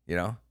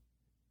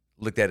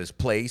 Looked at his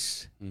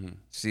place,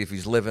 see if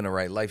he's living the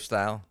right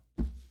lifestyle.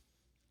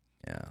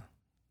 Yeah.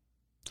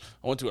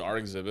 I went to an art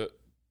exhibit.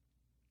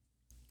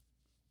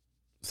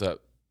 So that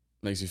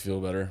makes you feel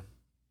better.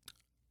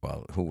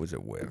 Well, who was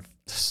it with?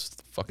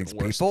 The fucking These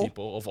worst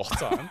people of all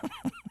time.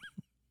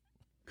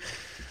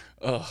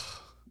 Oh,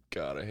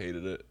 God, I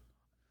hated it.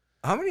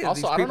 How many of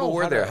these people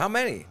were there? How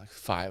many? Like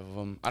 5 of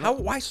them.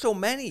 Why so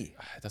many?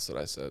 That's what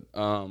I said.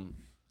 I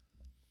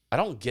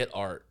don't get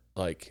art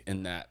like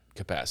in that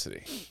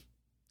capacity.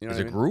 You know As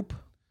a group?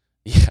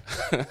 Yeah.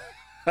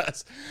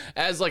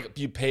 as like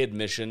you pay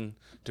admission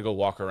to go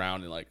walk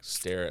around and like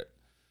stare at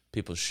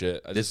people's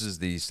shit. This is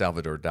the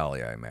Salvador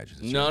Dali, I imagine.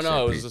 No,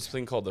 it was this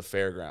thing called the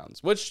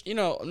Fairgrounds, which,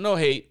 no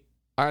hate.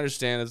 I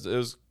understand. It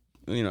was,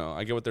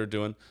 I get what they're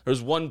doing. There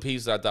was one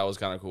piece that I thought was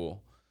kind of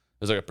cool.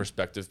 It was like a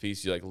perspective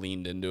piece. You like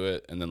leaned into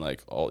it, and then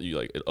like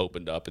it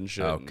opened up and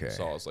shit. Okay. And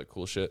saw this like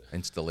cool shit.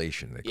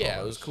 Installation.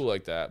 It was cool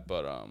like that.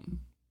 But I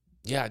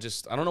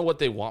don't know what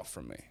they want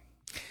from me.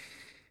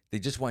 They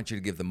just want you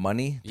to give the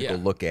money to go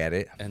look at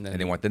it, and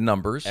they want the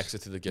numbers.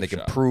 Exit to the gift shop. They can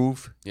shop.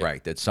 prove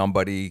that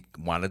somebody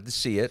wanted to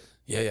see it.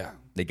 Yeah.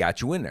 They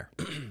got you in there.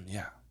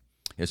 Yeah.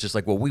 It's just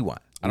like what we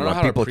want. I don't want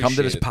know how people to come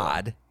to this appreciate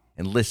it, pod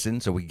and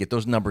listen so we can get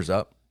those numbers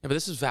up. Yeah, but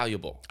this is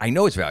valuable. I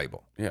know it's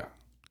valuable. Yeah.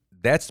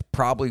 That's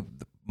probably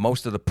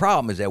most of the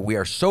problem is that we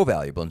are so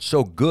valuable and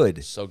so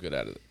good. So good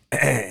at it.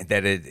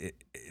 That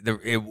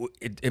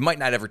it might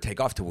not ever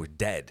take off till we're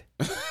dead.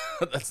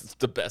 That's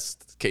the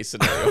best case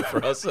scenario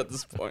for us at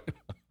this point.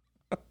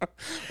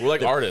 We're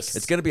like artists.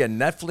 It's going to be a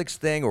Netflix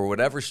thing or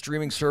whatever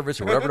streaming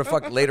service or whatever the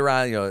fuck later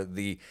on,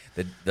 the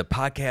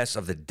podcasts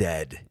of the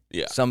dead.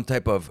 Yeah. Some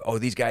type of,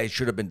 these guys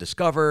should have been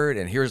discovered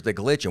and here's the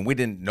glitch and we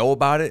didn't know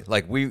about it.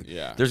 Like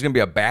there's going to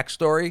be a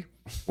backstory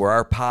where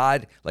our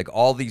pod, like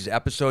all these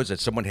episodes that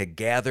someone had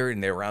gathered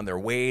and they were on their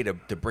way to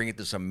bring it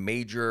to some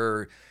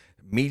major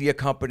media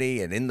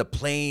company, and in the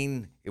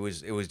plane, it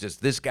was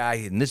just this guy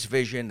in this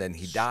vision, then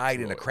he died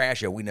in a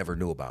crash that we never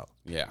knew about.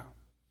 Yeah.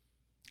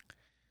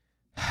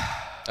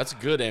 That's a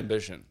good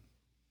ambition.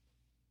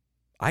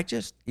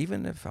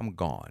 Even if I'm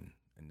gone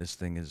and this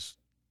thing is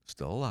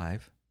still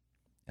alive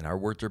and our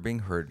words are being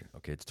heard,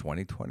 okay, it's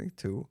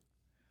 2022.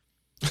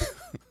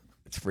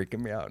 It's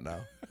freaking me out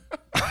now.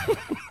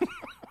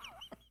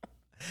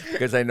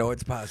 Because I know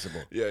it's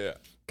possible. Yeah.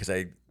 Because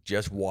I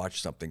just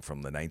watched something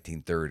from the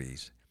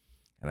 1930s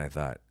and I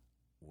thought,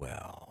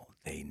 well,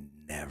 they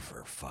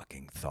never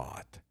fucking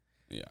thought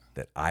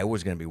that I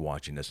was going to be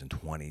watching this in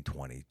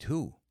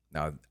 2022.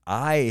 Now,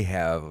 I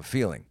have a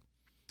feeling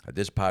that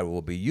this pod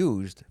will be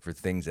used for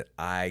things that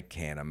I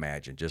can't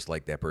imagine, just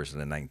like that person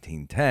in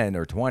 1910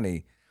 or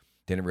 20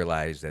 didn't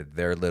realize that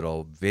their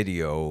little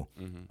video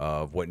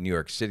of what New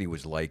York City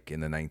was like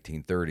in the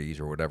 1930s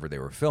or whatever they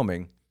were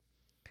filming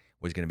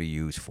was going to be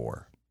used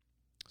for.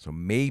 So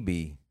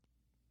maybe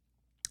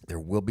there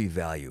will be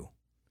value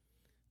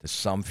to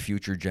some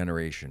future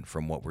generation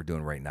from what we're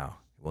doing right now.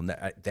 Well,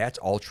 that's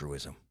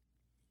altruism.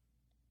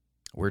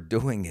 We're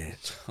doing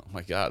it. Oh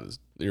my God,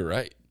 you're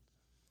right.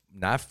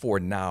 Not for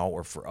now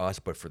or for us,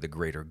 but for the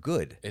greater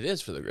good. It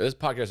is this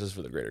podcast is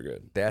for the greater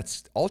good.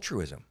 That's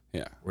altruism.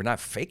 Yeah. We're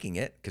not faking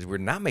it because we're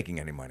not making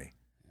any money.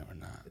 No, we're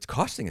not. It's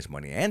costing us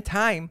money and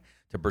time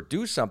to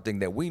produce something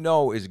that we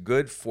know is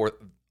good for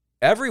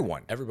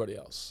everyone. Everybody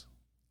else.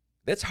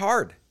 That's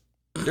hard.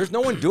 There's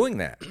no one doing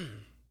that.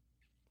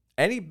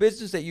 Any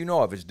business that you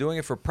know of is doing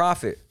it for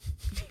profit.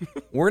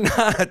 We're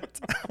not.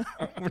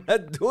 We're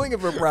not doing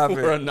it for profit.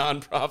 We're a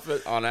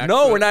nonprofit on accident.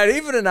 No, we're not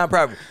even a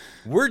nonprofit.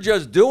 We're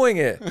just doing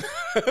it.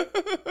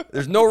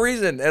 There's no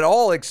reason at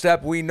all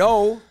except we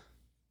know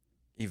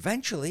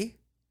eventually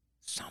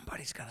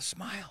somebody's going to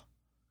smile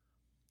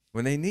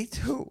when they need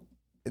to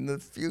in the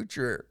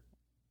future.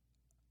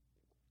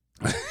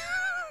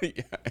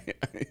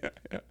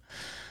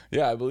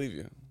 Yeah, I believe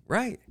you.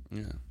 Right.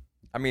 Yeah.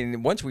 I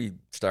mean, once we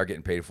start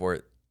getting paid for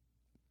it,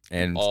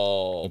 and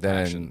all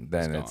then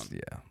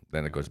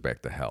it goes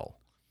back to hell.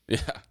 Yeah.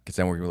 Because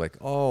then we're like,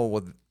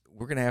 we're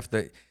going to have to,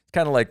 it's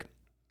kind of like,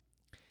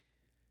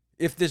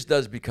 if this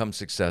does become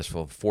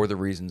successful for the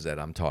reasons that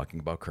I'm talking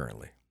about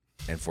currently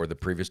and for the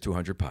previous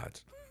 200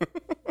 pods,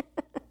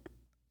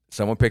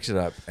 someone picks it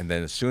up, and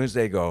then as soon as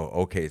they go,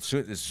 okay, as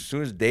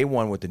soon as day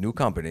one with the new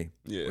company,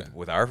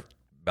 with our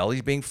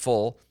bellies being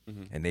full,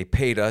 and they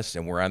paid us,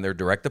 and we're on their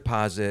direct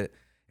deposit,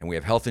 and we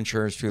have health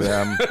insurance through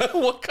them,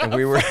 and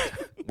we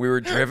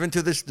were driven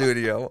to the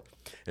studio.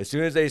 As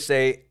soon as they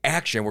say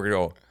action, we're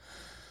going to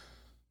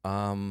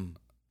go,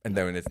 And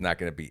then it's not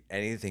going to be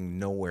anything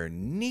nowhere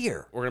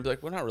near. We're gonna be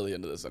like, we're not really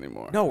into this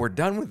anymore. No, we're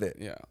done with it.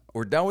 Yeah.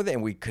 We're done with it,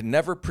 and we could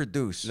never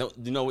produce No,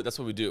 you know what? That's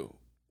what we do.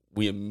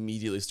 We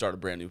immediately start a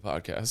brand new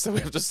podcast. So we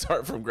have to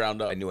start from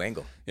ground up. a new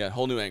angle. Yeah,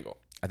 whole new angle.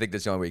 I think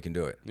that's the only way you can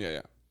do it. Yeah,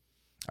 yeah.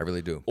 I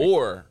really do.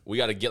 Or we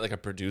got to get like a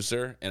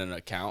producer and an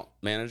account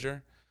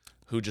manager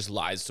who just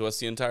lies to us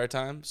the entire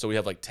time. So we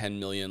have like 10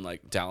 million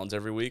like downloads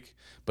every week,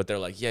 but they're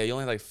like, yeah, you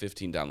only had like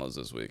 15 downloads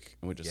this week,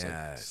 and we're just like,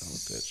 son of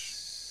a bitch.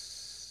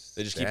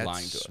 They just keep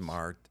lying to us.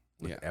 Smart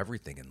with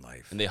everything in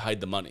life. And they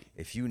hide the money.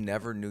 If you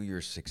never knew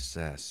your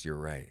success, you're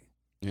right.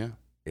 Yeah.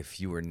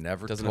 If you were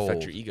never Doesn't told,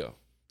 affect your ego.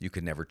 you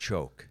could never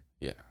choke.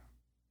 Yeah.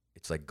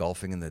 It's like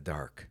golfing in the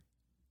dark,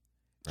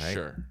 right?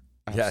 Sure.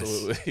 Yes.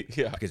 Absolutely.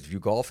 Yeah. Because if you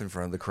golf in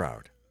front of the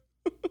crowd,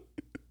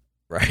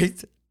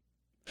 right?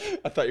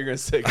 I thought you were going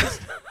to say, 'cause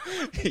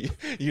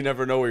you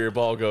never know where your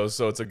ball goes,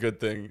 so it's a good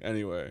thing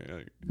anyway.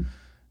 Like,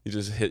 you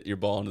just hit your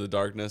ball into the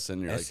darkness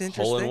and you're That's like,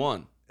 hole in interesting.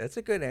 one. That's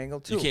a good angle,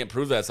 too. You can't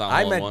prove that's not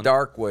I hole in meant one.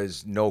 dark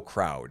was no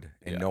crowd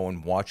and Yeah. no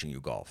one watching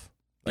you golf.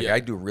 Like, Yeah. I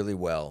do really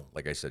well,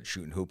 like I said,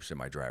 shooting hoops in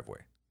my driveway.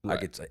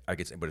 Right. I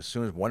get, but as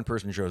soon as one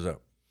person shows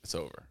up, It's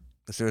over.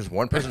 as soon as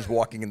one person's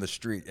walking in the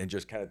street and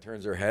just kind of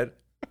turns their head,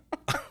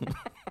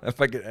 if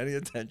I get any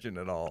attention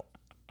at all,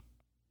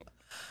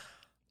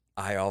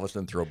 I all of a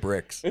sudden throw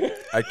bricks.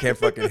 I can't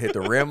fucking hit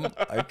the rim.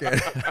 I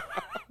can't.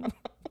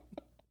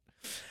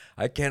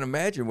 I can't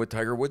imagine what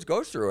Tiger Woods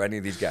goes through. Any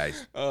of these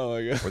guys, Oh,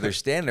 my God. where they're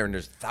standing there and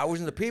there's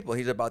thousands of people.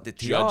 He's about to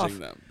tee Judging off.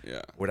 them.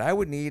 Yeah. What I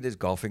would need is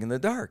golfing in the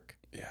dark.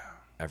 Yeah.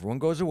 Everyone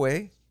goes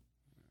away.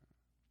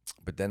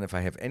 But then if I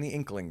have any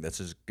inkling this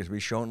is going to be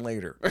shown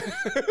later,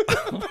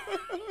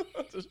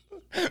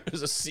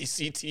 There's a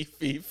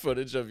CCTV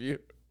footage of you.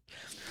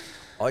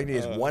 all you need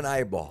is one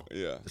eyeball.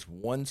 Yeah. Just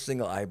one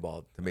single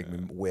eyeball to make me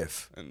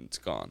whiff. And it's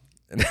gone.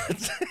 And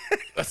that's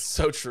That's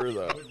so true,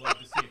 though. I would love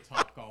to see a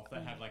Top Golf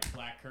that had like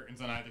black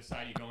curtains on either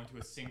side. You go into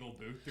a single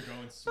booth to go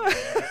and swing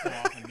every so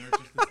often. There's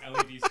just this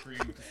LED screen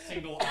with a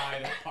single eye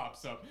that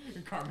pops up,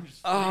 and Carmen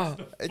just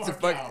freaks the it's a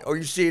fuck fuck. out. Or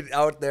you see it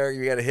out there,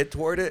 you got to hit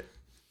toward it.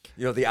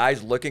 You know, the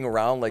eyes looking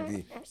around like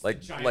the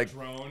giant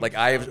drone.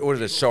 eye of, what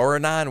is it,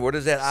 Sauron? What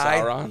is that eye?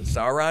 Sauron.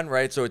 Sauron,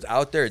 right? So it's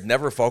out there. It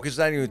never focuses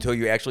on you until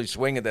you actually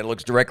swing it. Then it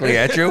looks directly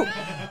at you.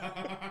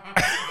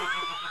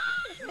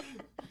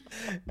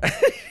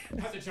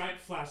 Has a giant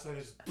flashlight.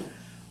 Just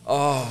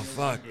Oh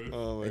fuck!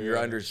 Oh, my And you're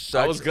God. under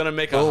such. I was going to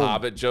make boom. a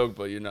Hobbit joke,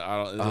 but you know,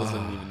 it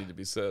doesn't even need to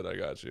be said. I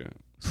got you.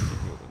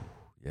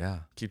 Yeah,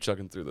 Keep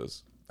chugging through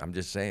this. I'm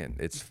just saying,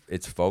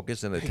 it's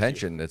focus and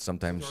attention that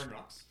sometimes. throwing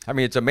rocks. I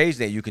mean, it's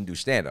amazing that you can do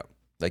stand up.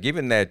 Like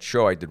even that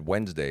show I did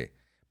Wednesday,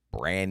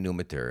 brand new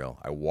material.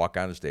 I walk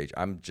on the stage.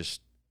 I'm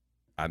just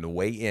on the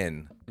way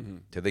in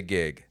to the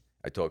gig.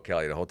 I told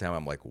Kelly the whole time,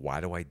 I'm like,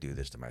 why do I do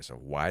this to myself?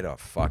 Why the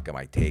fuck am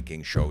I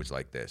taking shows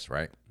like this,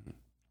 right?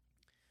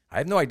 I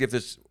have no idea if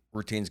this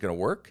routine's going to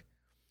work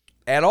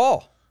at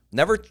all.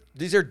 Never.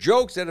 These are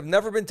jokes that have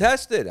never been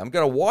tested. I'm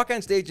going to walk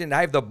on stage and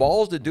I have the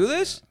balls to do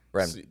this?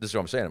 Right, this is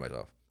what I'm saying to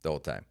myself the whole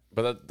time.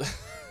 But that,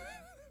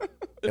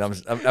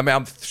 And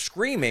I'm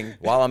screaming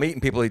while I'm eating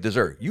people eat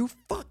dessert. You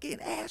fucking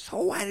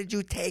asshole! Why did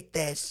you take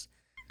this?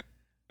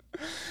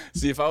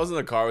 see, if I was in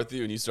the car with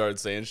you and you started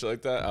saying shit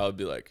like that, I would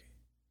be like,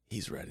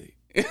 he's ready.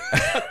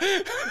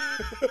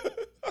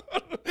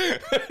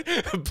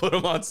 Put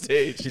him on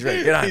stage. He's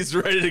ready. Get on. He's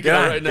ready to Get go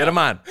on. right now. Get him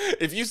on.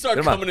 If you start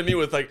Get him on. coming to me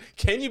with like,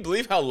 can you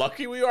believe how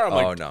lucky we are? I'm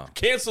Oh, like, no.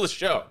 cancel the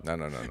show. No.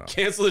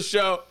 Cancel the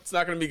show. It's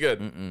not going to be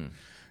good.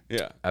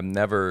 Yeah. I'm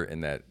never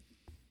in that.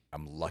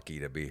 I'm lucky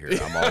to be here.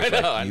 I'm always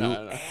like, I you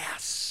know.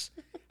 ass.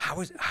 How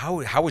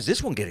is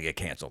this one going to get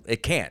canceled?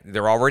 It can't.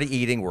 They're already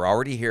eating. We're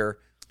already here.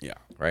 Yeah.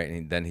 Right.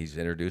 And then he's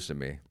introducing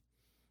me,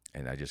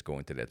 and I just go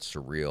into that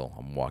surreal.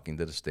 I'm walking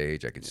to the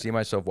stage. I can see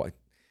myself.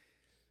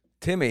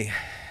 Timmy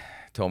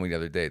told me the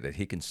other day that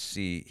he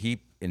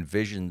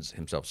envisions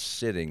himself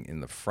sitting in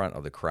the front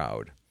of the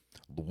crowd,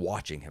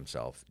 watching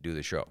himself do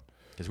the show.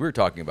 Because we were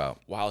talking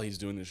about. While he's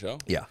doing the show?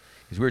 Yeah.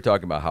 Because we were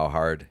talking about how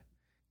hard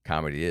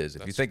comedy is,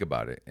 if you think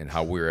about it, and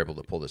how we were able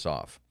to pull this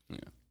off. Yeah.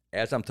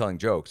 As I'm telling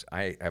jokes,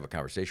 I have a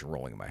conversation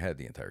rolling in my head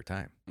the entire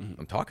time.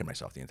 I'm talking to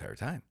myself the entire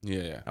time.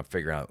 Yeah. I'm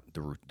figuring out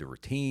the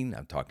routine.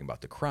 I'm talking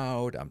about the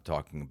crowd. I'm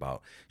talking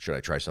about, should I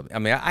try something? I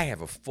mean, I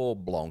have a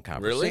full-blown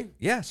conversation. Really?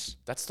 Yes.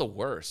 That's the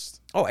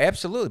worst. Oh,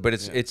 absolutely. But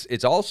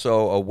it's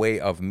also a way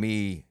of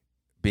me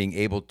being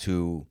able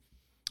to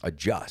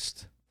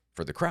adjust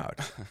for the crowd.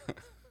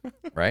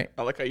 Right?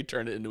 I like how you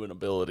turned it into an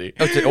ability.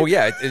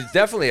 It's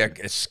definitely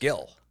a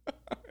skill.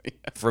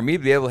 For me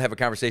to be able to have a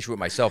conversation with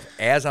myself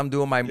as I'm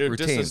doing my You're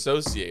routine.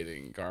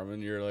 disassociating,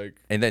 Carmen. You're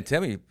like, And then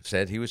Timmy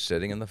said he was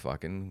sitting in the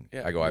fucking.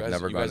 yeah. I go, I've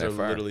never gone that You guys are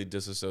far. literally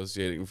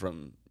disassociating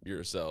from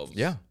yourselves.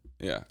 Yeah,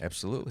 Yeah.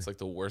 absolutely. It's like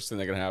the worst thing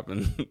that can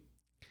happen.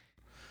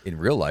 In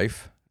real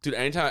life, Dude,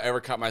 anytime I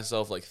ever caught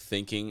myself like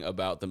thinking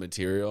about the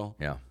material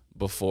yeah.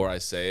 before I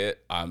say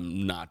it,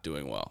 I'm not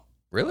doing well.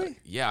 Really?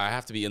 Yeah, I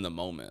have to be in the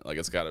moment. Like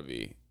it's got to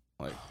be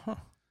like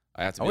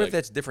I have to I be wonder like, if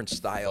that's different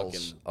styles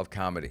fucking- of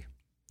comedy.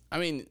 I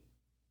mean,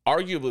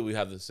 arguably we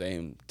have the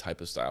same type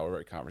of style. We're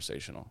very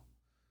conversational.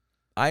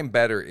 I'm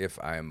better if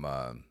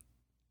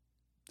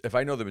if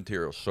I know the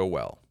material so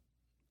well.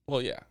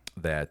 Well, yeah.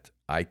 That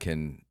I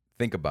can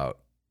think about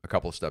a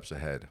couple of steps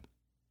ahead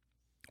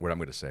what I'm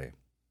going to say,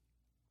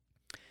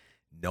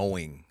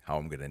 knowing how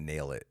I'm going to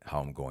nail it, how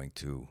I'm going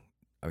to,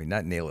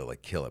 not nail it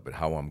like kill it, but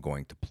how I'm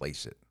going to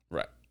place it.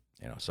 Right.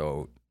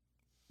 So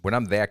when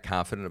I'm that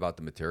confident about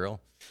the material,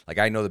 like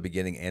I know the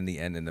beginning and the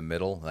end and the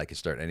middle, and I can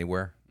start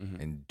anywhere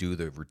and do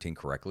the routine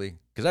correctly.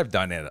 Because I've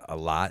done it a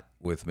lot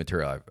with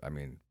material,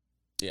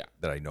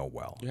 that I know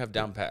well. You have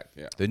down packed,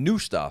 yeah. The new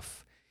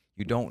stuff,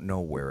 you don't know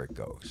where it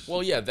goes.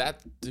 Well, yeah,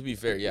 that, to be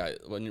fair, yeah,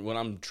 when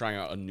I'm trying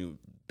out a new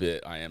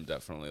bit, I am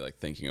definitely like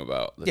thinking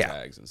about the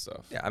tags and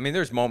stuff. Yeah,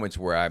 there's moments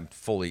where I'm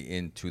fully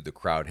into the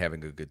crowd,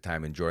 having a good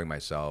time, enjoying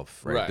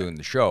myself, right. doing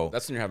the show.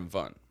 That's when you're having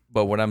fun.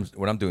 But when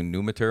I'm doing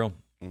new material,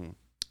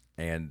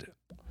 and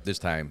this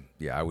time,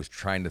 I was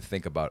trying to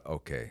think about,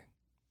 okay,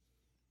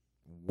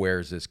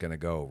 where's this going to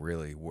go,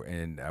 really?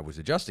 And I was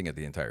adjusting it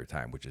the entire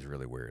time, which is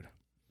really weird.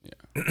 Yeah.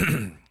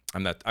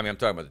 I'm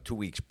talking about the 2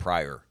 weeks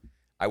prior.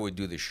 I would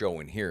do the show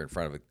in here in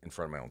front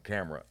of my own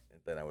camera, and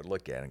then I would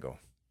look at it and go,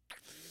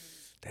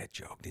 that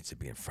joke needs to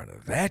be in front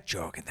of that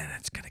joke, and then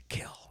it's going to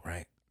kill,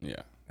 right?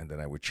 Yeah. And then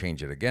I would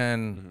change it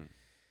again.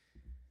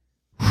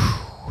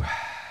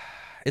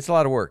 It's a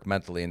lot of work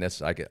mentally, and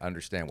I can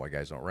understand why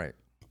guys don't write.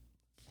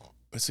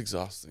 It's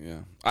exhausting, yeah.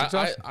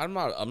 I'm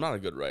not a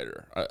good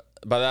writer.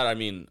 By that I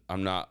mean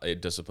I'm not a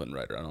disciplined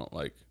writer. I don't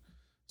like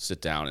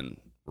sit down and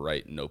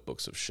write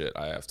notebooks of shit.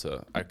 I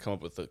come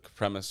up with a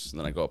premise and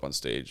then I go up on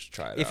stage,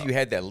 try it out. If you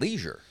had that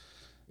leisure,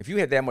 if you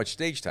had that much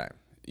stage time.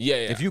 Yeah.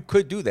 If you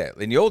could do that.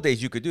 In the old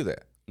days, you could do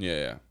that.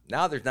 Yeah.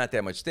 Now there's not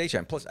that much stage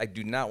time. Plus, I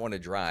do not want to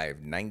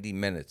drive 90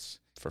 minutes.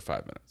 For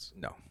 5 minutes.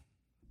 No.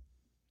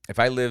 If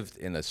I lived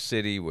in a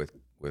city with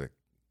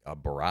a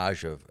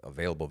barrage of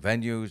available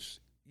venues,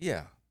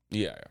 yeah.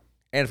 Yeah.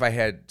 And if I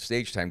had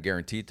stage time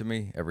guaranteed to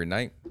me every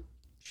night,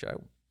 I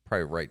would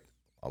probably write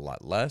a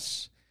lot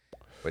less.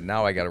 But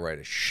now I got to write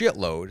a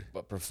shitload.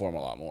 But perform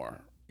a lot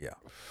more. Yeah.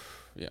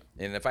 Yeah.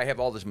 And if I have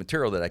all this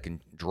material that I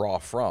can draw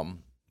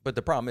from, but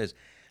the problem is,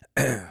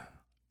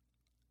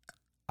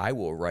 I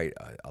will write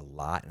a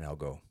lot and I'll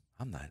go,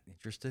 I'm not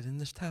interested in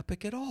this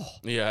topic at all.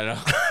 Yeah, I know.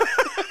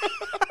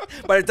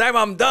 By the time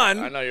I'm done,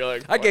 I know you're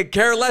like, I could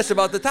care less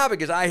about the topic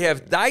because I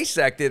have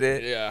dissected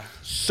it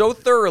so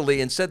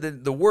thoroughly and said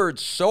the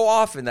words so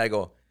often that I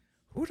go,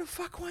 who the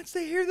fuck wants to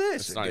hear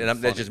this?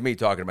 And that's just me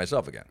talking to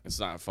myself again. It's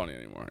not funny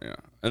anymore, yeah.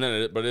 And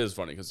then, but it is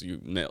funny because you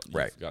nailed it.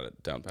 Right. You've got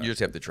it down pat. You just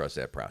have to trust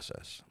that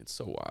process. It's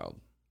so wild.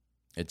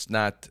 It's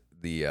not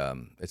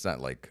it's not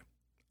like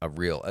a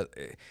real.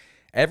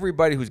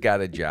 Everybody who's got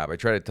a job, I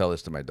try to tell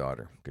this to my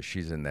daughter because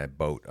she's in that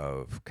boat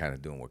of kind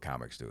of doing what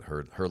comics do,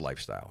 her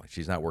lifestyle.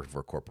 She's not working for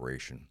a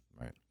corporation,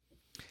 right?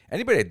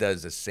 Anybody that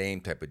does the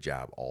same type of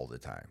job all the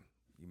time,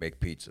 you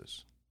make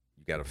pizzas,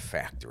 you got a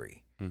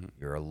factory,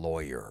 you're a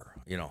lawyer,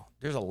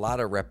 there's a lot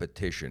of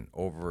repetition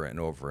over and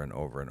over and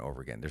over and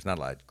over again. There's not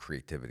a lot of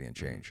creativity and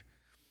change.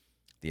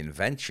 The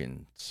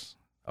inventions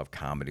of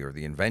comedy or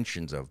the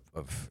inventions of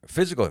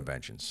physical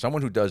inventions,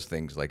 someone who does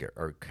things like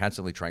are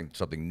constantly trying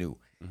something new,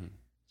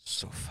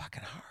 so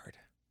fucking hard.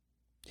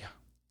 Yeah.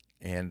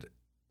 And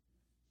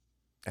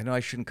I know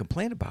I shouldn't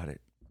complain about it,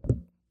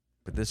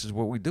 but this is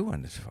what we do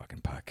on this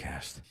fucking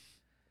podcast.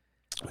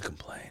 We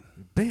complain.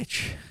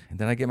 Bitch. And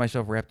then I get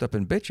myself wrapped up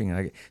in bitching.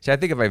 And I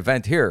think if I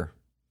vent here,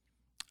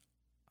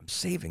 I'm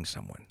saving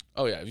someone.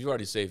 Oh yeah, you've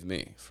already saved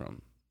me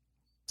from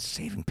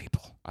saving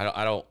people. I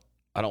don't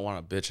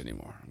want to bitch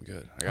anymore. I'm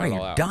good. I got it all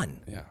you're out. Done.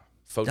 Yeah.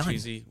 Faux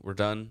cheesy. We're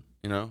done.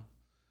 We're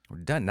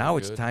done. Now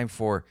it's time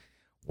for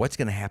what's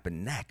going to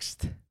happen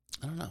next.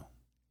 I don't know.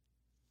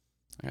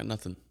 I got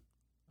nothing.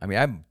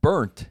 I'm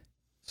burnt,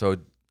 so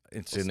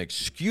it's an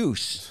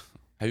excuse.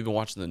 Have you been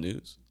watching the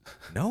news?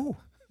 No.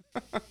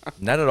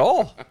 Not at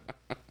all.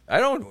 I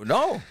don't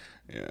know.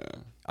 Yeah.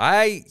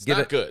 It's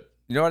not good.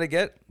 You know what I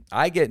get?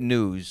 I get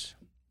news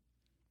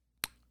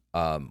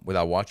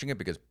without watching it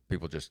because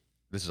people this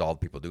is all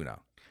people do now.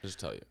 Just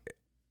tell you.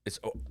 It's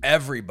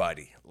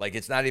everybody. Like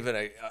it's not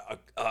even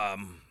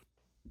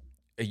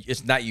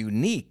it's not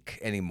unique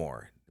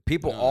anymore.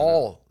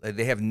 People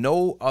they have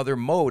no other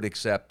mode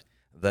except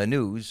the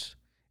news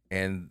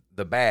and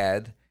the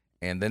bad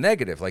and the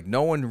negative. Like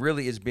no one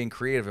really is being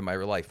creative in my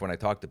life when I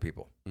talk to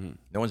people.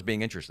 No one's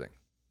being interesting.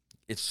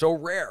 It's so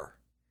rare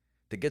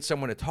to get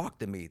someone to talk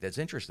to me that's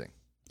interesting.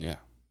 Yeah.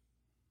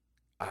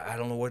 I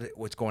don't know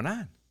what's going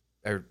on.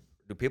 Or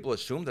do people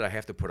assume that I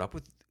have to put up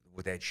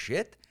with that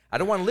shit? I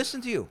don't want to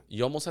listen to you.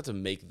 You almost have to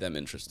make them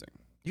interesting.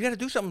 You got to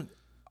do something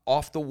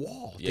off the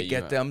wall to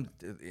get them.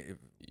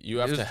 You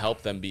have to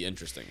help them be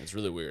interesting. It's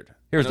really weird.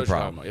 Here's the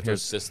problem. You have to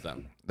assist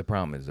them. The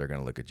problem is they're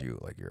going to look at you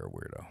like you're a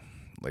weirdo.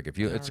 Like if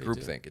it's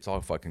groupthink. It's all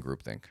fucking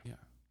groupthink. Yeah.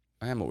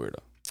 I am a weirdo.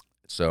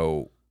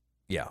 So,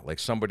 yeah, like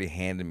somebody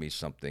handed me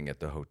something at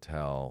the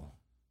hotel,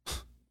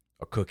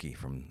 a cookie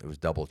it was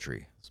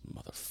DoubleTree. These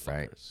motherfuckers.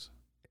 Right?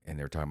 And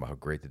they were talking about how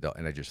great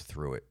and I just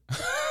threw it.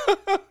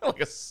 Like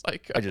a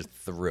psycho. I just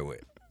threw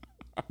it.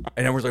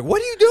 And everyone's like,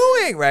 what are you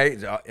doing? Right?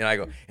 And I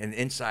go, and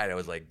inside I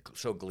was like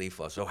so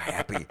gleeful, so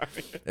happy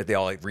that they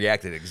all like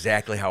reacted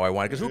exactly how I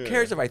wanted. Because who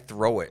cares if I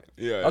throw it?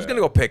 Yeah, I was going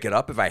to go pick it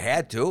up if I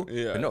had to.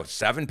 Yeah. But no,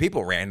 7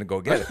 people ran to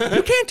go get it.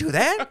 You can't do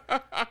that.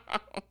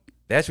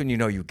 That's when you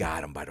know you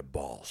got them by the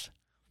balls.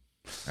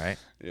 Right?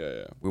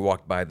 Yeah. We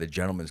walked by the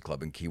Gentlemen's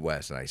Club in Key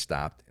West, and I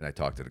stopped and I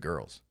talked to the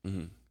girls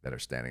that are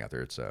standing out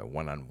there. It's a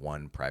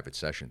one-on-one private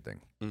session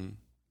thing.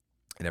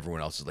 And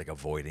everyone else is like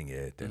avoiding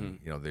it, and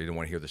you know they didn't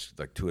want to hear this.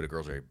 Like 2 of the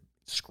girls are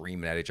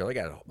screaming at each other. I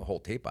got a whole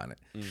tape on it,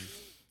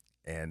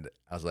 and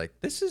I was like,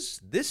 "This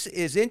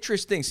is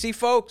interesting. See,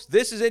 folks,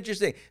 this is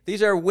interesting.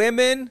 These are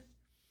women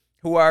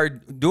who are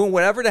doing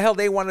whatever the hell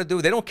they want to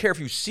do. They don't care if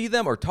you see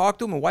them or talk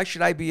to them. And why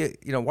should I be?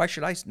 Why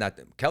should I not?"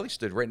 Kelly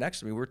stood right next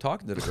to me. We were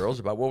talking to the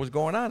girls about what was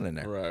going on in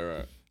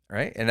there.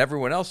 Right. And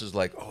everyone else is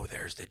like, "Oh,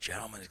 there's the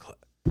Gentlemen's Club,"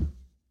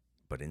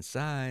 but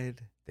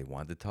inside they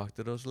wanted to talk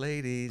to those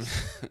ladies.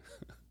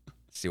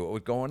 See what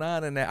was going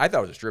on in there. I thought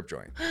it was a strip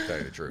joint, to tell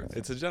you the truth.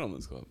 It's a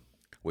gentleman's club.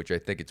 Which I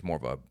think it's more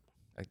of a...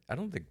 I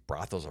don't think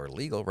brothels are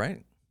legal,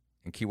 right?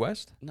 In Key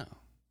West? No.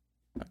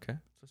 Okay.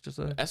 So it's just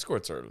a...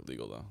 Escorts are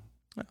legal, though.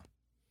 Yeah.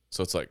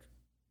 So it's like...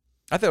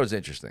 I thought it was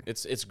interesting.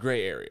 It's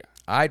gray area.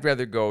 I'd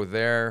rather go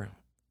there...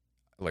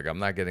 Like, I'm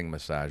not getting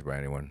massaged by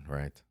anyone,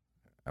 right?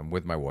 I'm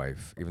with my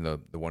wife. Even though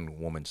the one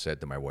woman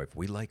said to my wife,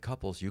 "We like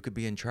couples. You could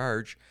be in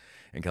charge."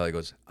 And Kelly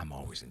goes, "I'm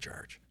always in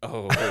charge."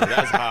 Oh,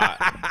 that's hot.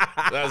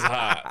 That's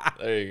hot.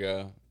 There you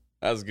go.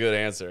 That's a good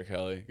answer,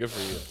 Kelly. Good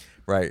for you.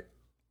 Right.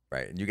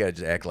 And you got to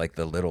just act like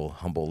the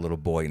humble little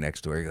boy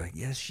next to her. You're like,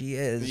 "Yes, she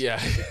is.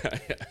 Yeah.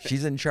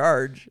 She's in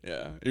charge."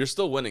 Yeah. You're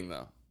still winning,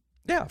 though.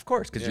 Yeah, of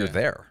course, because you're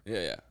there.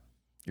 Yeah.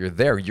 You're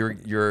there.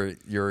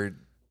 You're.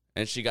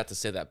 And she got to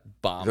say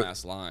that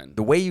bomb-ass line.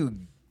 The way you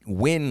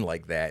win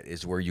like that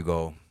is where you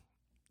go,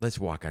 "Let's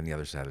walk on the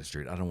other side of the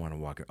street. I don't want to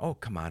walk." "Oh,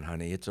 come on,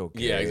 honey. It's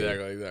okay." Yeah,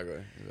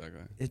 exactly.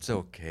 It's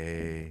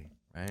okay.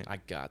 Right? I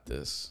got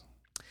this.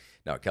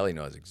 No, Kelly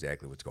knows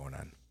exactly what's going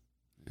on.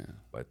 Yeah.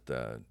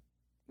 But,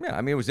 yeah,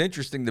 I mean, it was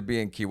interesting to be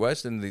in Key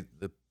West, and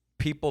the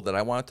people that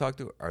I want to talk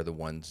to are the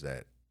ones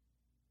that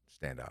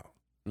stand out.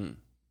 You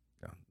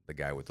know, the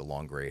guy with the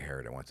long gray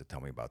hair that wants to tell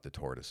me about the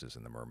tortoises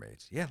and the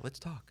mermaids. Yeah, let's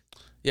talk.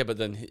 Yeah, but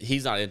then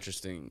he's not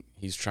interesting.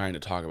 He's trying to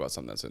talk about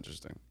something that's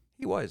interesting.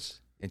 He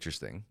was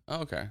interesting.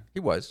 Oh, okay. He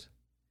was.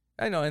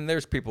 I know, and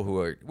there's people who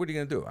are, what are you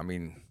going to do? I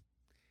mean,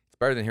 it's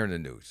better than hearing the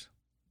news.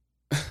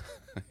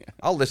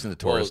 I'll listen to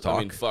tourists talk. I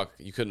mean, fuck,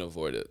 you couldn't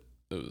avoid it.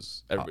 It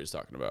was, everybody's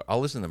talking about. I'll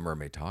listen to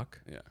mermaid talk.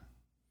 Yeah.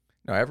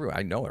 No,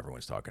 I know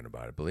everyone's talking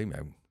about it. Believe me,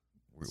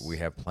 we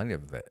have plenty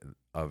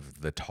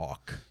of the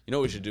talk. You know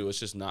what we should do? Let's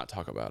just not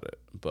talk about it,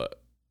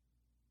 but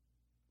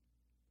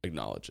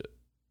acknowledge it.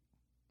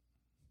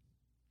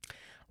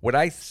 What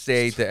I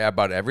say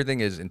about everything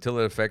is, until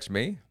it affects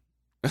me,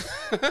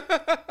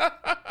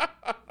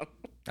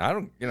 I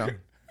don't,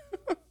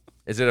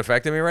 is it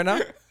affecting me right now?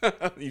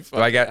 Do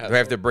I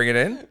have to bring it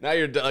in? Now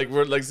you're like,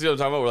 we're like, see what I'm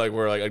talking about?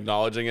 We're like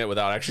acknowledging it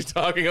without actually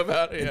talking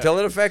about it. Yeah. Until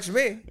it affects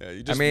me. Yeah,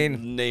 you just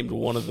named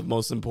one of the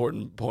most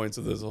important points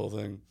of this whole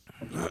thing.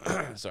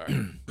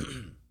 Sorry.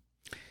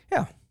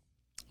 Yeah.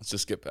 Let's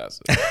just skip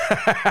past it.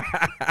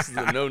 This is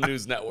the No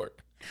News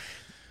Network.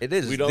 It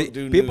is. We don't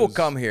do people news.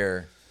 come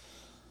here.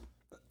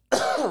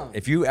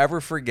 If you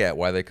ever forget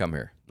why they come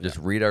here, just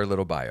read our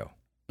little bio.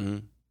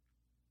 Mm-hmm.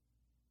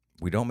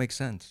 We don't make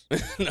sense.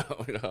 No,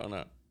 we don't.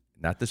 No.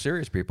 Not the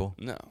serious people.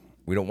 No.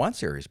 We don't want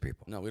serious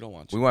people. No, we don't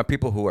want you. We want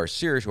people who are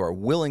serious, who are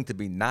willing to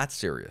be not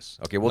serious.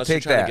 Okay, we'll Unless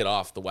take you're trying that. to get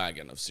off the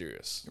wagon of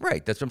serious.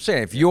 Right, that's what I'm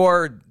saying. If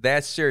you're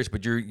that serious,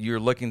 but you're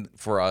looking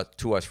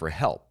to us for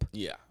help,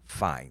 Yeah.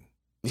 fine.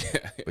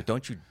 Yeah. But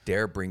don't you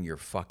dare bring your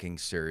fucking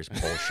serious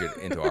bullshit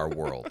into our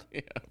world.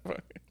 Yeah.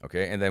 Right.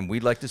 Okay, and then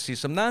we'd like to see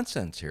some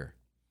nonsense here,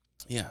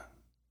 Yeah.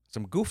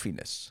 some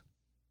goofiness.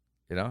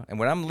 And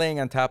when I'm laying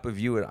on top of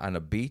you on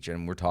a beach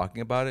and we're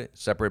talking about it,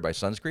 separated by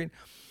sunscreen,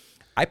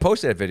 I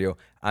posted that video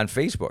on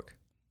Facebook.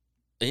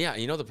 Yeah,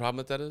 you know the problem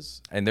with that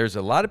is? And there's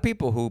a lot of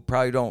people who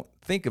probably don't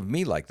think of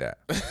me like that.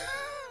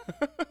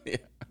 Yeah.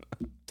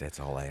 That's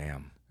all I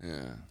am.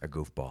 Yeah. A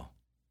goofball.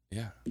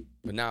 Yeah.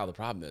 But now the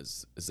problem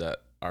is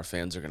that our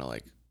fans are gonna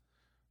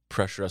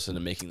pressure us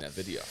into making that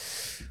video.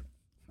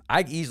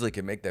 I easily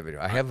can make that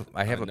video. I have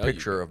a know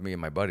picture of me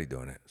and my buddy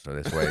doing it, so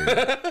that's why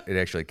it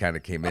actually kind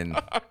of came in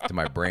to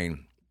my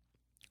brain.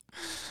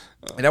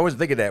 And I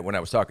wasn't thinking that when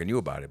I was talking to you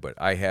about it, but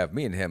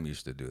me and him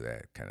used to do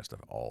that kind of stuff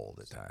all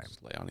the time.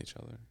 Just lay on each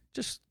other.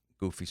 Just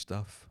goofy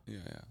stuff. Yeah.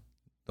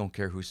 Don't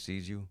care who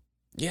sees you.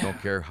 Yeah.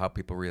 Don't care how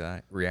people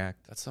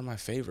react. That's not my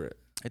favorite.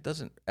 It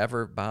doesn't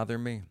ever bother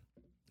me.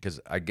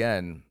 Because,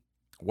 again,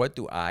 what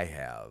do I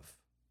have?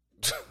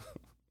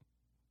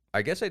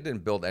 I guess I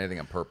didn't build anything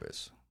on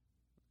purpose.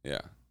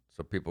 Yeah.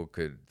 So people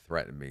could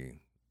threaten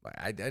me.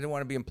 I didn't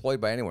want to be employed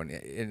by anyone.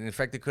 And in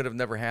fact, it could have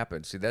never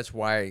happened. See, that's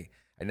why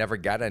I never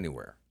got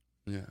anywhere.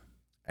 Yeah.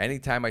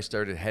 Anytime I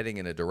started heading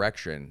in a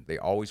direction, they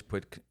always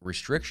put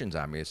restrictions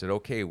on me. I said,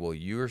 okay, well,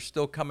 you're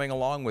still coming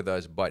along with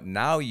us, but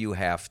now you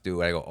have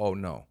to. I go, oh,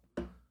 no.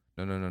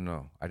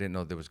 No. I didn't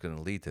know that was going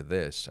to lead to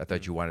this. I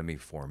thought you wanted me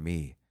for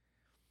me,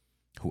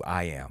 who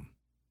I am.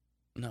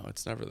 No,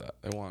 it's never that.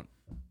 They want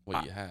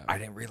what you have. I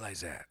didn't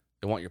realize that.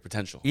 They want your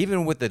potential.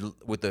 Even with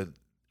the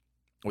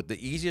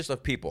easiest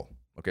of people.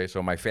 Okay,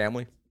 so my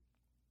family,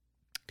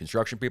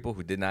 construction people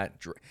who did not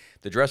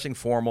the dressing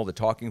formal, the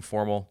talking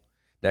formal,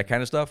 that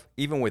kind of stuff.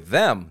 Even with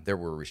them, there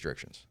were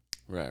restrictions.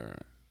 Right.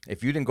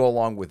 If you didn't go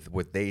along with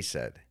what they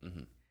said,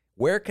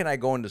 where can I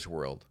go in this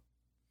world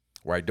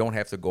where I don't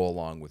have to go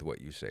along with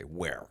what you say?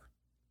 Where?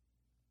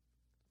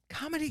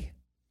 Comedy.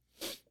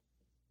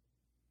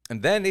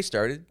 And then they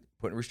started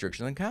putting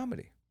restrictions on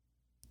comedy.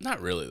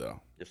 Not really,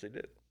 though. Yes, they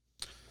did.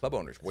 Club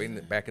owners,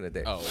 back in the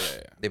day. Oh,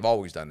 yeah. They've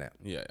always done that.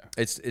 Yeah.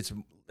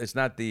 It's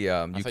not the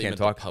I you thought can't meant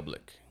talk. the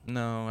public.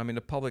 No, I mean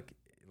the public.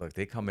 Look,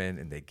 they come in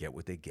and they get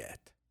what they get.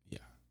 Yeah.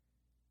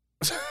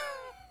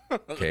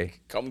 Okay.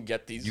 Come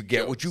get these. You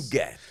get what you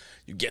get.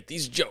 You get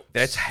these jokes.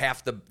 That's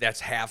half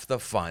the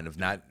fun of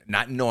not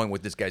knowing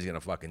what this guy's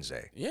gonna fucking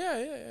say.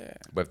 Yeah.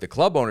 But if the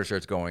club owner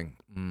starts going,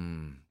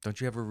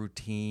 don't you have a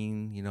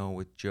routine,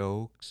 with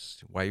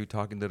jokes? Why are you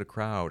talking to the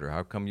crowd? Or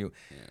how come you?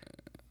 Yeah.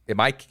 Am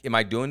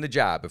I doing the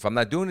job? If I'm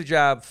not doing the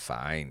job,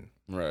 fine.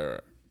 Right.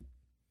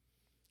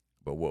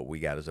 But what we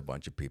got is a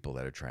bunch of people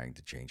that are trying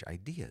to change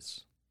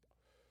ideas.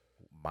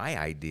 My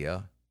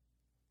idea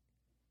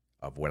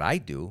of what I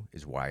do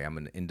is why I'm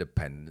an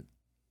independent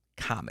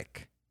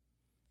comic,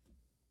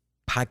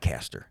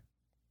 podcaster.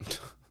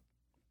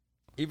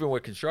 Even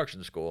with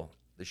construction school,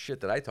 the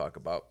shit that I talk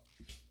about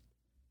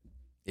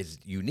is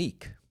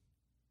unique.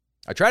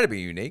 I try to be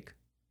unique.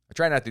 I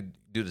try not to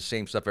do the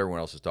same stuff everyone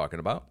else is talking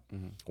about.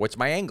 What's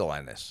my angle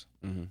on this?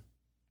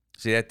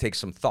 See, that takes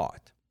some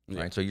thought,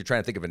 right? So you're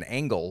trying to think of an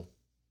angle.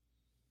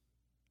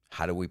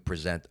 How do we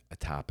present a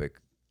topic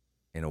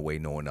in a way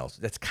no one else?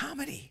 That's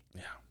comedy.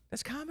 Yeah.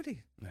 That's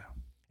comedy. Yeah.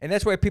 And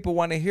that's why people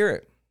want to hear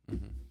it.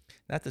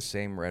 Not the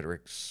same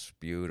rhetoric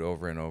spewed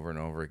over and over and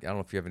over. I don't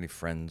know if you have any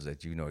friends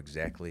that you know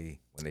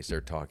exactly when they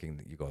start talking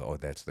that you go, oh,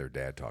 that's their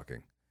dad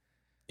talking.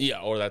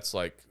 Yeah, or that's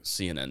like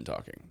CNN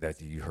talking. That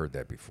you heard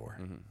that before.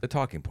 The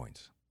talking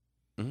points.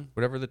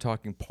 Whatever the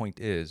talking point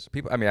is.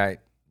 People. I mean, I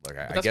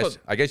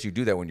guess you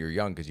do that when you're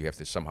young because you have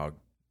to somehow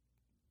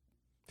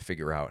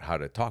figure out how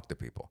to talk to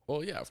people.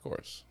 Well, yeah, of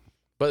course.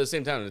 But at the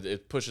same time,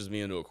 it pushes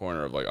me into a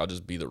corner of like, I'll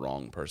just be the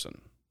wrong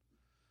person.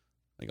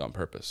 Like on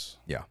purpose.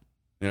 Yeah.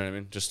 You know what I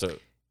mean? Just to.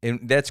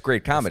 And that's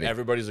great comedy. If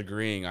everybody's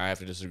agreeing, I have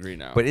to disagree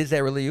now. But is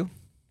that really you?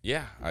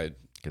 Yeah.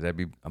 Because that'd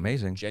be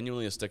amazing.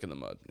 Genuinely a stick in the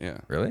mud. Yeah.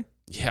 Really?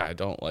 Yeah, I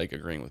don't like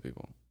agreeing with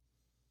people.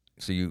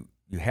 So you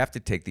have to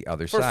take the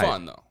other for side. For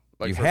fun, though.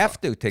 Like you have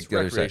to take the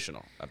other side.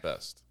 Recreational, at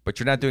best. But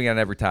you're not doing it on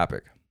every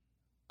topic.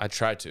 I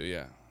try to,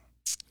 yeah.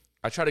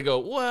 I try to go,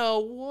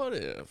 well, what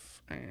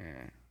if?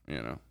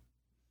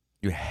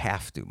 You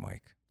have to,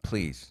 Mike.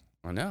 Please.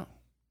 I know.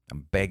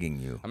 I'm begging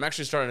you. I'm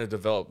actually starting to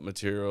develop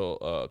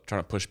material,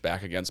 trying to push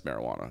back against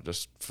marijuana.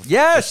 That's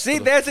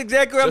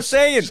exactly what I'm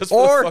saying. Just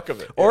for the fuck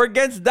of it. Yeah. Or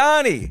against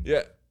Donnie.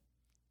 Yeah.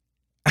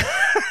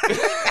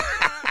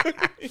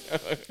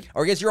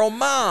 Or against your own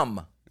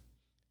mom.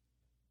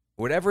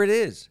 Whatever it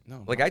is.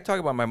 No, like I talk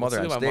about my mother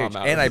on stage,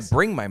 and I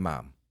bring my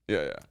mom.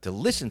 Yeah. To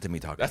listen to me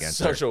talk against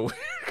her. That's such a weird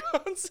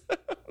concept.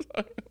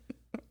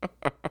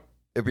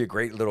 It'd be a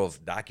great little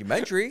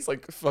documentary. It's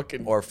like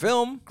fucking or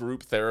film.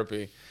 Group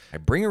therapy. I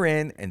bring her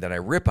in and then I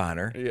rip on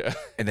her. Yeah.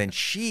 And then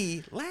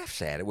she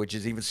laughs at it, which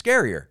is even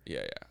scarier.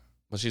 Yeah.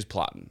 Well, she's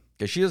plotting.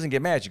 Because she doesn't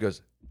get mad. She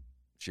goes,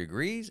 she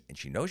agrees and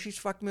she knows she's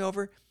fucked me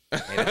over.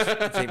 And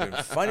it's even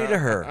funny to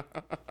her.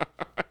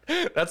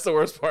 That's the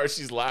worst part.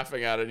 She's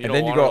laughing at it. And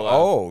then you go,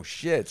 oh,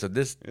 shit. So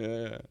this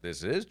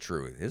is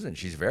true, isn't it?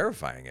 She's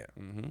verifying it.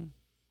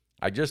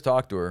 I just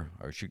talked to her.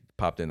 Or she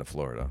popped into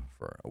Florida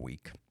for a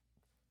week.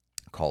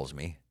 Calls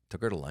me.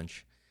 Took her to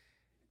lunch.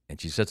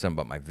 And she said something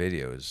about my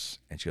videos.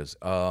 And she goes,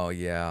 oh,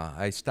 yeah,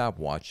 I stopped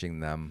watching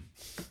them.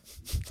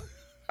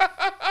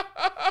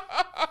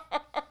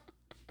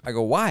 I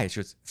go, why?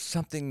 She goes,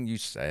 something you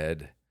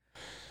said.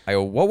 I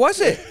go, what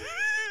was it?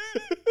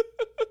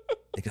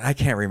 I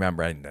can't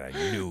remember. I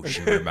knew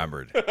she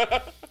remembered.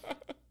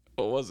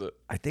 What was it?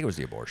 I think it was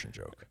the abortion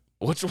joke.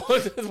 Which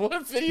one?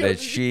 What video? That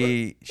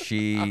she.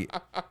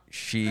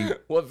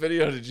 What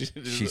video did you?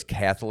 She's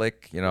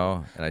Catholic, and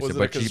I said,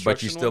 but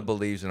she still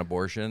believes in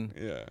abortion.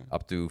 Yeah.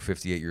 Up to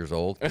 58 years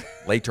old,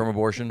 late term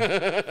abortion.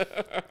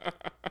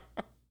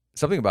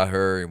 Something about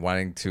her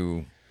wanting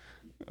to.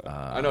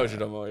 I know what you're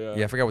talking about. Yeah.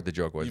 Yeah, I forgot what the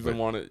joke was.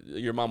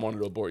 Your mom wanted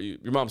to abort you.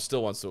 Your mom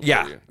still wants to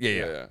abort you.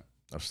 Yeah.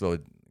 I'm still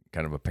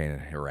kind of a pain in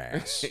her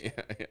ass. Yeah.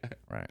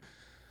 Right.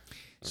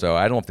 So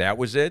I don't know if that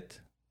was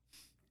it.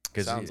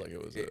 Sounds like it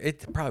was it.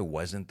 It probably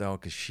wasn't though,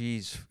 because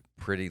she's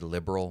pretty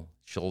liberal.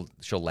 She'll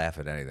laugh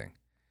at anything.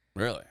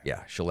 Really?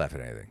 Yeah, she'll laugh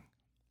at anything.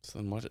 So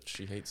then what?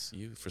 She hates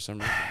you for some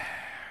reason.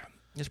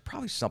 There's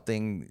probably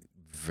something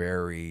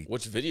very.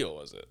 Which video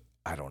was it?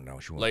 I don't know.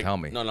 She won't tell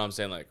me. No, I'm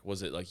saying like,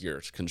 was it like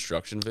your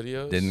construction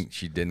videos?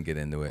 She didn't get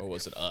into it. Or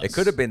was it us? It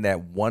could have been that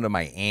one of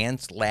my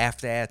aunts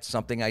laughed at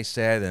something I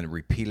said and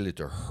repeated it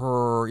to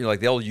her. You know, like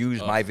they'll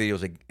use my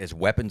videos as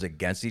weapons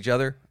against each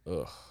other.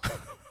 Ugh,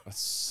 that's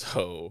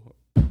so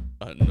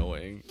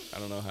annoying. I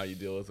don't know how you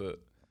deal with it.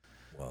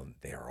 Well,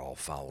 they are all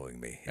following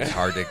me. It's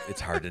hard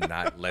to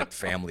not let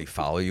family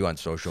follow you on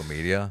social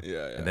media.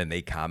 Yeah. And then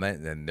they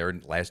comment, and their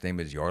last name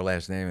is your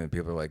last name, and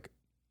people are like,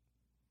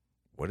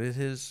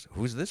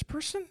 who's this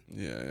person?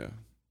 Yeah.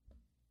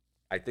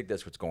 I think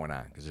that's what's going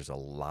on, because there's a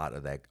lot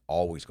of that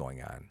always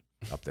going on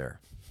up there,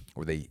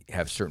 where they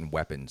have certain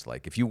weapons.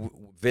 Like if you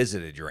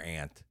visited your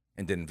aunt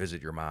and didn't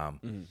visit your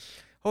mom,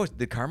 oh,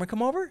 did Carmen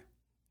come over?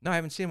 No, I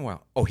haven't seen him in a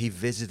while. Oh, he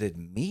visited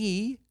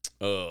me.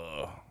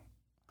 Ugh.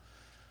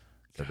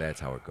 So that's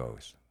how it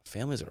goes.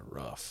 Families are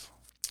rough.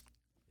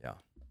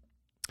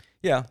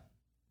 Yeah.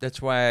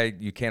 That's why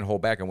you can't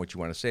hold back on what you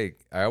want to say.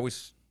 I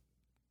always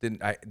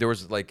didn't. There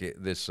was like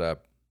this,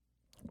 what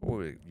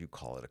would you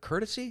call it, a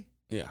courtesy?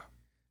 Yeah.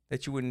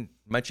 That you wouldn't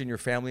mention your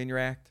family in your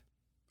act?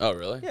 Oh,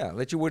 really? Yeah,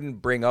 that you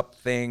wouldn't bring up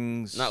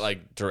things. Not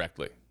like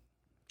directly.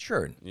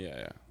 Sure.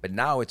 Yeah. But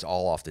now it's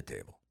all off the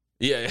table.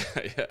 Yeah.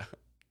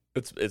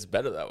 It's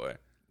better that way.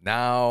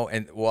 Now,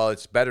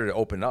 it's better to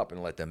open up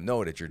and let them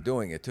know that you're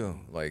doing it too.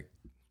 Like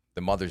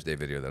the Mother's Day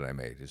video that I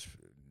made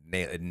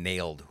it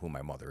nailed who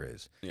my mother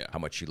is. Yeah. How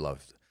much she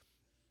loved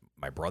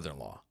my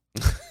brother-in-law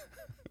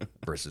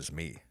versus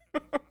me.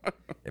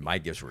 And my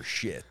gifts were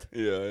shit.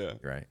 Yeah.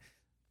 Right.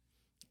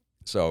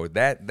 So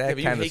that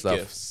kind of stuff.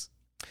 Gifts.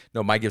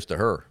 No, my gifts to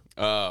her.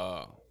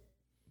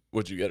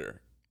 What'd you get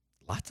her?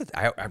 Lots of.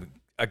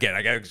 I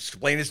gotta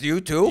explain this to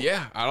you too.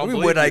 Yeah, I don't.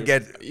 Would I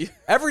get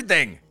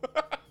everything?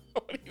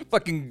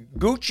 Fucking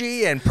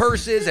Gucci and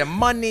purses and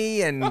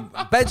money and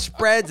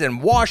bedspreads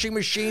and washing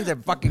machines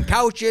and fucking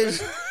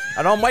couches.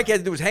 And all Mike had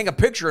to do was hang a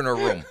picture in her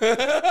room.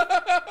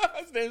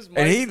 His name's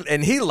Mike.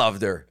 And he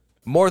loved her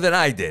more than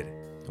I did.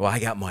 Well, I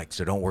got Mike,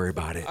 so don't worry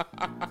about it.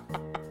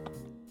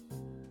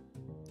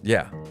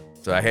 Yeah.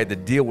 So I had to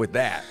deal with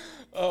that.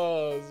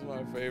 Oh, this is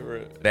my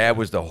favorite. That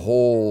was the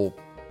whole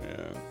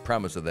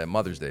premise of that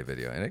Mother's Day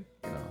video. And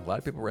a lot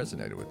of people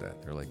resonated with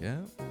that. They're like,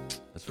 yeah,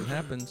 that's what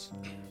happens.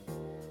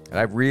 And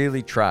I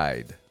really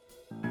tried.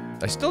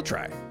 I still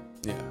try.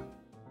 Yeah.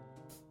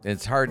 And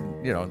it's hard,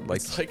 like...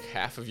 It's like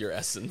half of your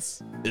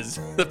essence is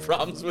the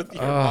problems with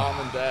your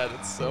mom and dad.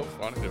 It's so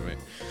funny to me.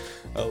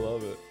 I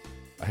love it.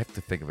 I have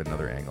to think of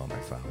another angle on my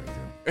father,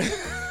 too.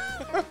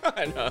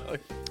 I know.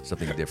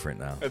 Something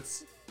different now. It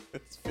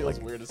feels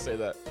weird to say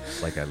that.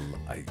 Like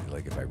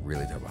like if I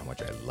really talk about how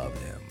much I loved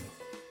him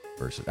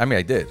versus... I mean,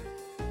 I did.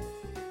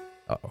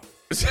 Uh-oh.